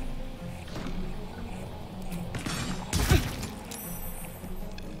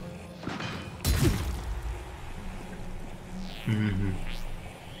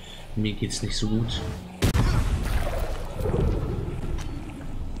 Mir geht's nicht so gut.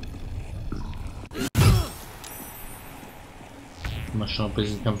 Mal schauen, ob wir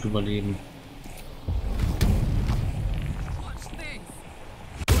diesen Kampf überleben.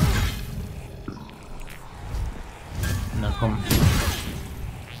 Na komm.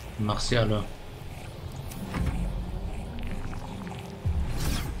 Mach sie alle.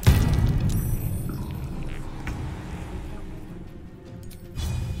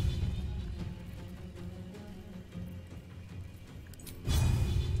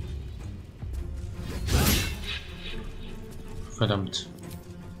 Verdammt.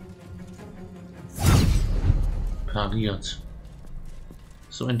 Pariert.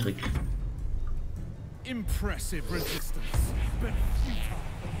 So ein Trick. Impressive resistance, but futile.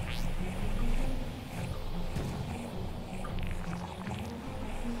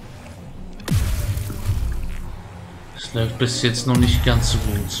 Es läuft bis jetzt noch nicht ganz so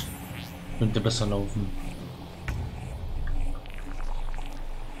gut. Könnte besser laufen.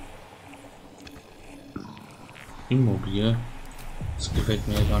 Immobil. Das gefällt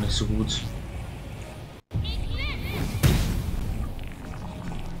mir ja gar nicht so gut.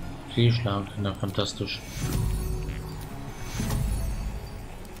 Fehlschlag, na fantastisch.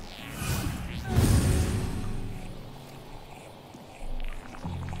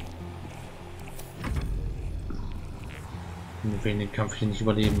 Wir werden den Kampf hier nicht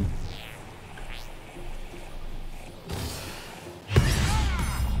überleben.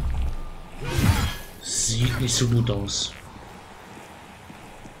 Sieht nicht so gut aus.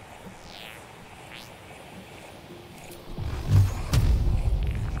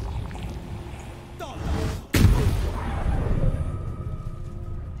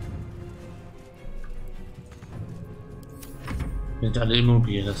 Sind alle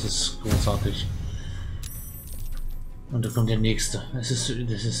immobil, das ist großartig. Und da kommt der nächste. Das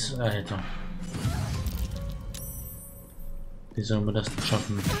ist, Alter. Wie sollen wir das denn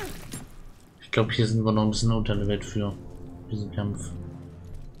schaffen? Ich glaube, hier sind wir noch ein bisschen unterlevelt für diesen Kampf.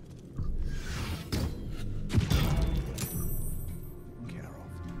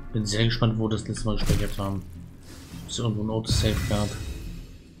 Bin sehr gespannt, wo das letzte Mal gespeichert haben. Ob es irgendwo ein Autosave gab.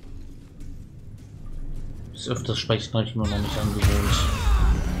 Das öfters speichern habe ich mir noch nicht angewöhnt.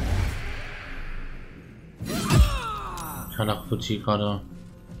 Kalach wird hier gerade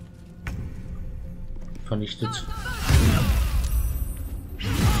vernichtet.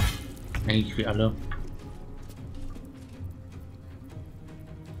 Eigentlich wie alle.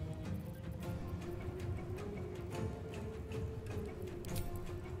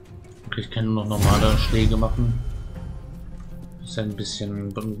 Okay, ich kann nur noch normale Schläge machen. Das ist ein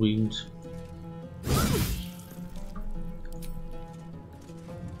bisschen beruhigend.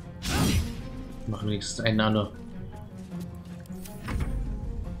 Machen wenigstens einen alle.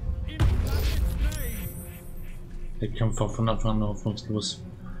 Der Kampf war von Anfang an hoffnungslos.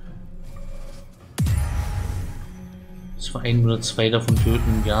 Zwar ein oder zwei davon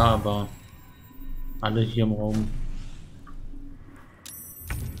töten, ja, aber alle hier im Raum.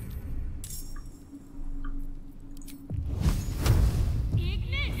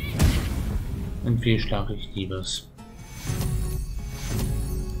 Ein Fehlschlag, ich liebe es.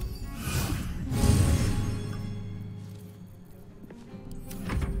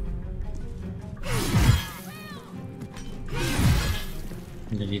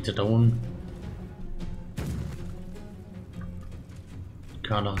 Der geht down.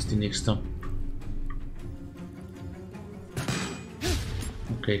 Carla ist die nächste.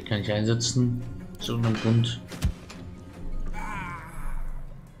 Okay, kann ich einsetzen. Zu irgendeinem Grund.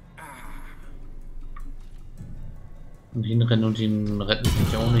 Und hinrennen und ihn retten kann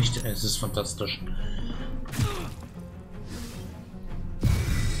ich auch nicht. Es ist fantastisch.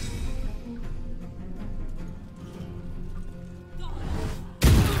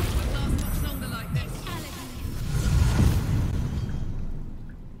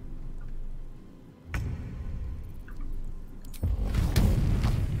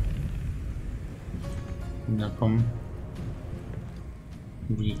 Na komm.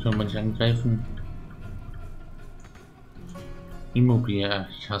 Wie kann man dich angreifen? Immobil,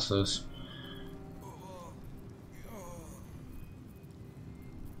 ich hasse es.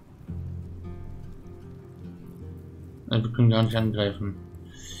 Wir können gar nicht angreifen.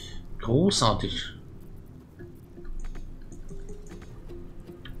 Großartig.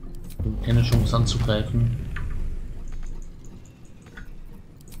 Keine Chance anzugreifen.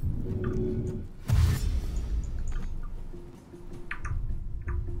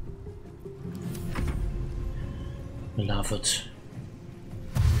 Beloved.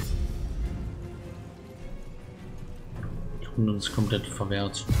 Und uns komplett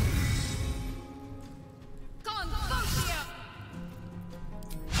verwehrt.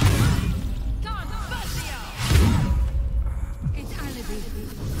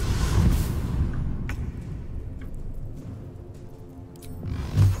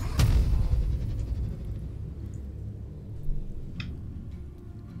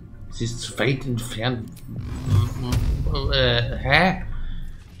 Sie ist zu weit entfernt. Hä?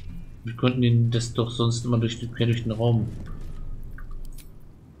 Wir konnten ihn das doch sonst immer durch den Raum.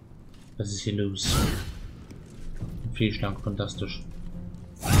 Was ist hier los? Fehlschlag, fantastisch.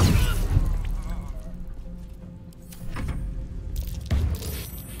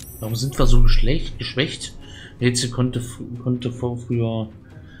 Warum sind wir so geschwächt? Rätsel konnte früher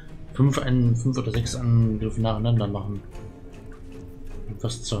 5 oder 6 Angriffe nacheinander machen.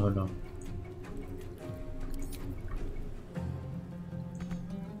 Was zur Hölle?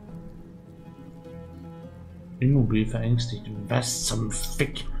 Immobil verängstigt. Was zum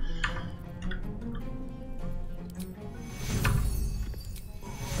Fick?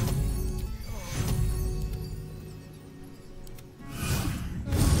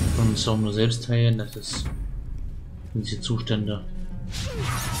 Und es auch nur selbst heilen, das ist diese Zustände.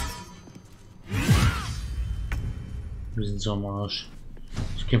 Wir sind so am Arsch.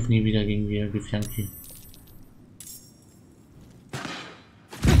 Ich kämpfe nie wieder gegen die Gefianki.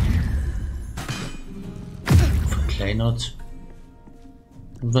 Verkleinert.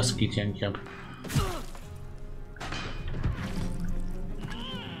 Und was geht hier eigentlich ab?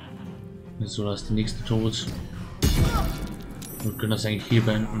 So, da ist der nächste tot. Wir können das eigentlich hier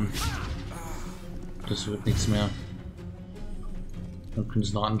beenden. Das wird nichts mehr. Dann können wir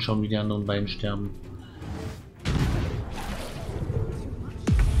uns noch anschauen, wie die anderen beiden sterben.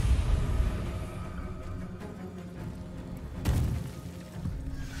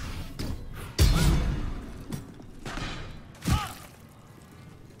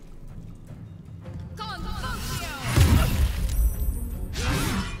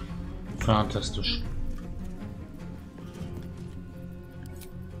 Fantastisch.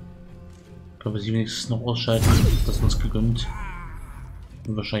 Können wir sie wenigstens noch ausschalten? Das ist uns gegönnt.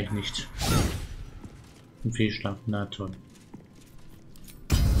 Und wahrscheinlich nicht. Ein Fehlschlag. Na toll.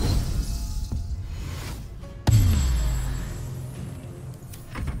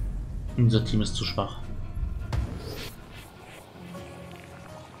 Unser Team ist zu schwach.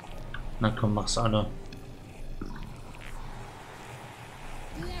 Na komm, mach's alle.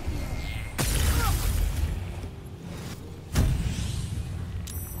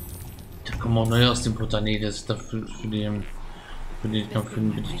 Da kommen auch neue aus dem Portal. Nee, das ist dafür für den Kampf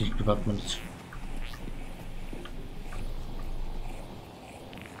bin ich nicht gewappnet.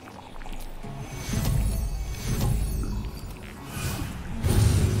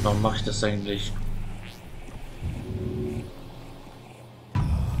 Warum mache ich das eigentlich?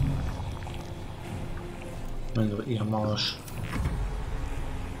 Also ihr Marsch.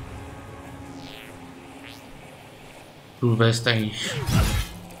 Du weißt eigentlich.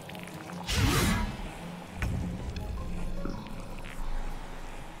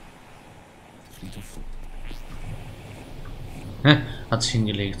 Hat sich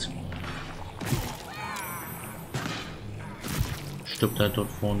hingelegt. Stirbt halt dort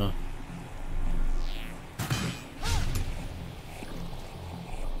vorne.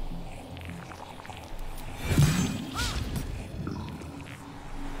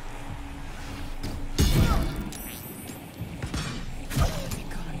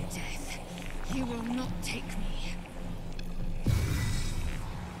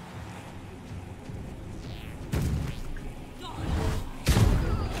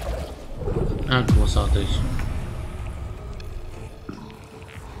 Ah, großartig.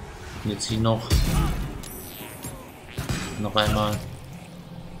 Jetzt hier noch einmal.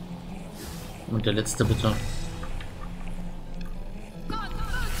 Und der letzte bitte.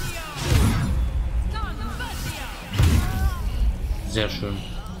 Sehr schön.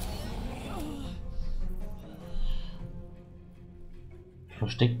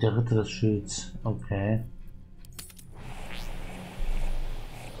 Versteckt der Ritter des Schilds. Okay.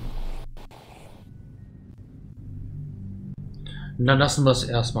 Und dann lassen wir es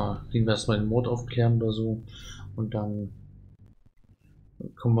erstmal. Kriegen wir erstmal den Mord aufklären oder so. Und dann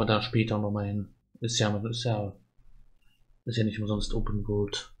kommen wir da später nochmal hin. Ist ja nicht umsonst Open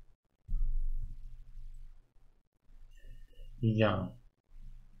World. Ja.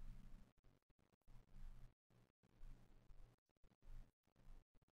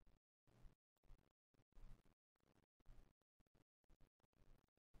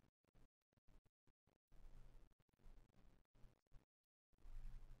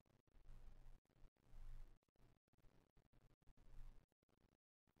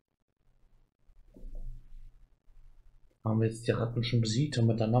 Haben wir jetzt die Ratten schon besiegt? Haben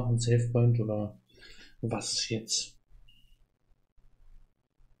wir danach einen Savepoint oder was jetzt?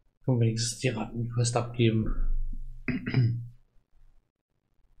 Können wir wenigstens die Rattenquest abgeben?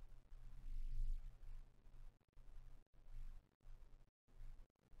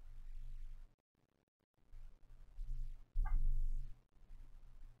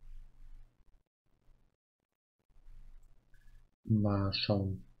 Mal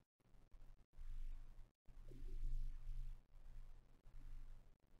schauen.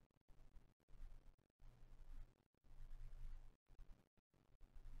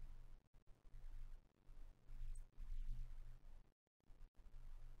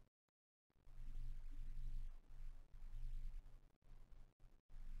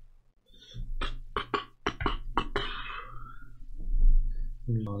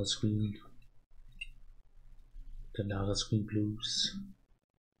 Ladescreen. Der Ladescreen Blues.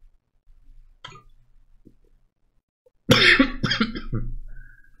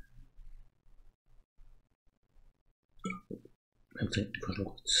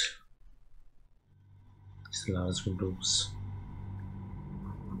 Verschluckt. Ist der Ladescreen Blues.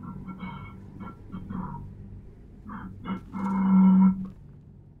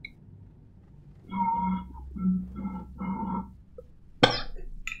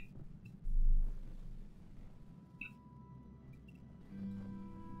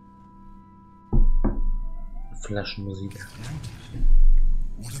 Flaschenmusik.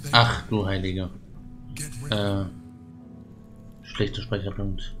 Ach du Heilige. Schlechter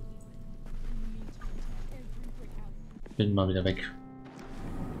Speicherpunkt. Bin mal wieder weg.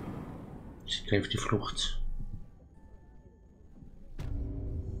 Ich greife die Flucht.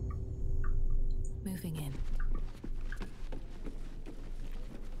 Moving in.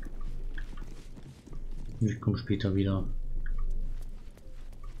 Ich komme später wieder.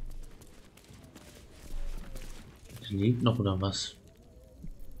 Die liegt noch oder was?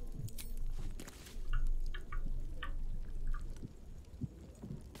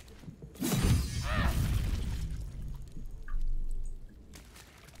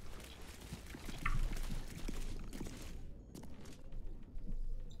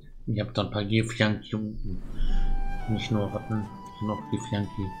 Ich habe da ein paar Gefjanki unten. Nicht nur Ratten, sondern auch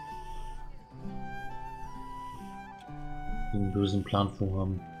Gefjanki. Die einen bösen Plan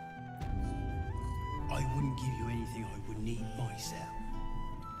vorhaben. I wouldn't give you anything I would need myself.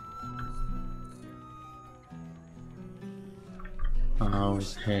 Ah,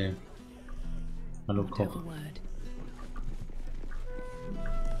 okay. Hallo Kopf.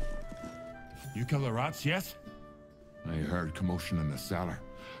 You kill the rats, yes? I heard commotion in the cellar.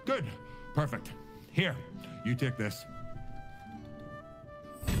 Good. Perfect. Here, you take this.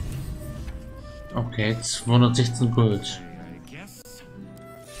 Okay, 216 Gold.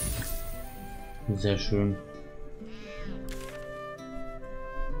 Sehr schön.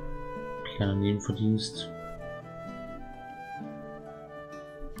 Kleiner Nebenverdienst.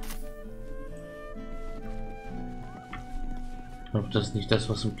 Ich glaube, das ist nicht das,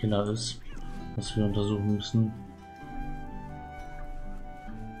 was im Keller ist, was wir untersuchen müssen.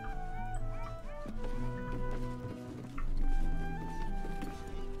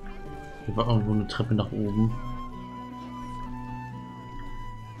 Hier war irgendwo eine Treppe nach oben.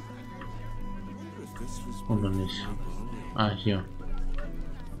 Oder nicht? Ah, hier.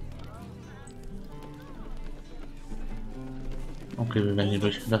 Okay, wir werden hier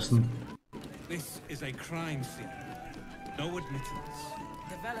durchgelassen. This is a crime scene. No admittance.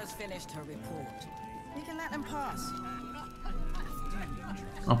 The Vella's finished her report. We can let them pass.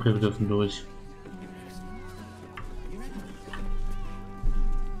 Okay, wir dürfen durch.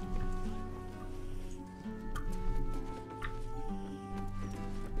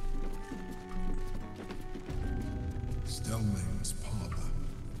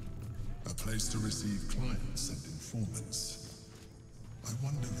 To receive clients and informants. I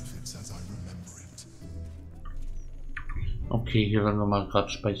wonder if it's as I remember it. Okay, hier werden wir mal gerade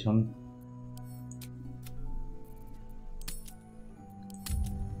speichern.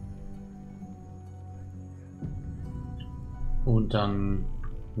 Und dann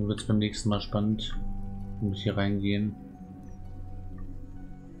wird es beim nächsten Mal spannend. Muss ich hier reingehen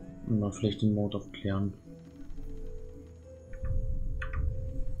und mal vielleicht den Mord aufklären.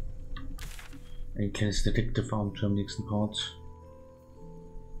 Ein kleines Detective-Abenteuer im nächsten Part.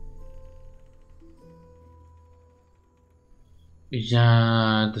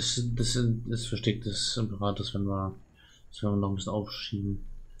 Ja, das verstecktes Apparat, das werden wir noch ein bisschen aufschieben.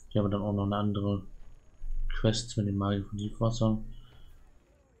 Ich habe dann auch noch eine andere Quest mit dem Magier von Tiefwasser.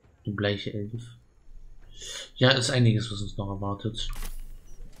 Die bleiche Elf. Ja, ist einiges, was uns noch erwartet.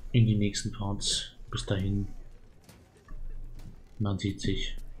 In die nächsten Parts. Bis dahin. Man sieht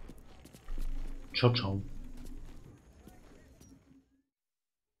sich. Ciao, ciao.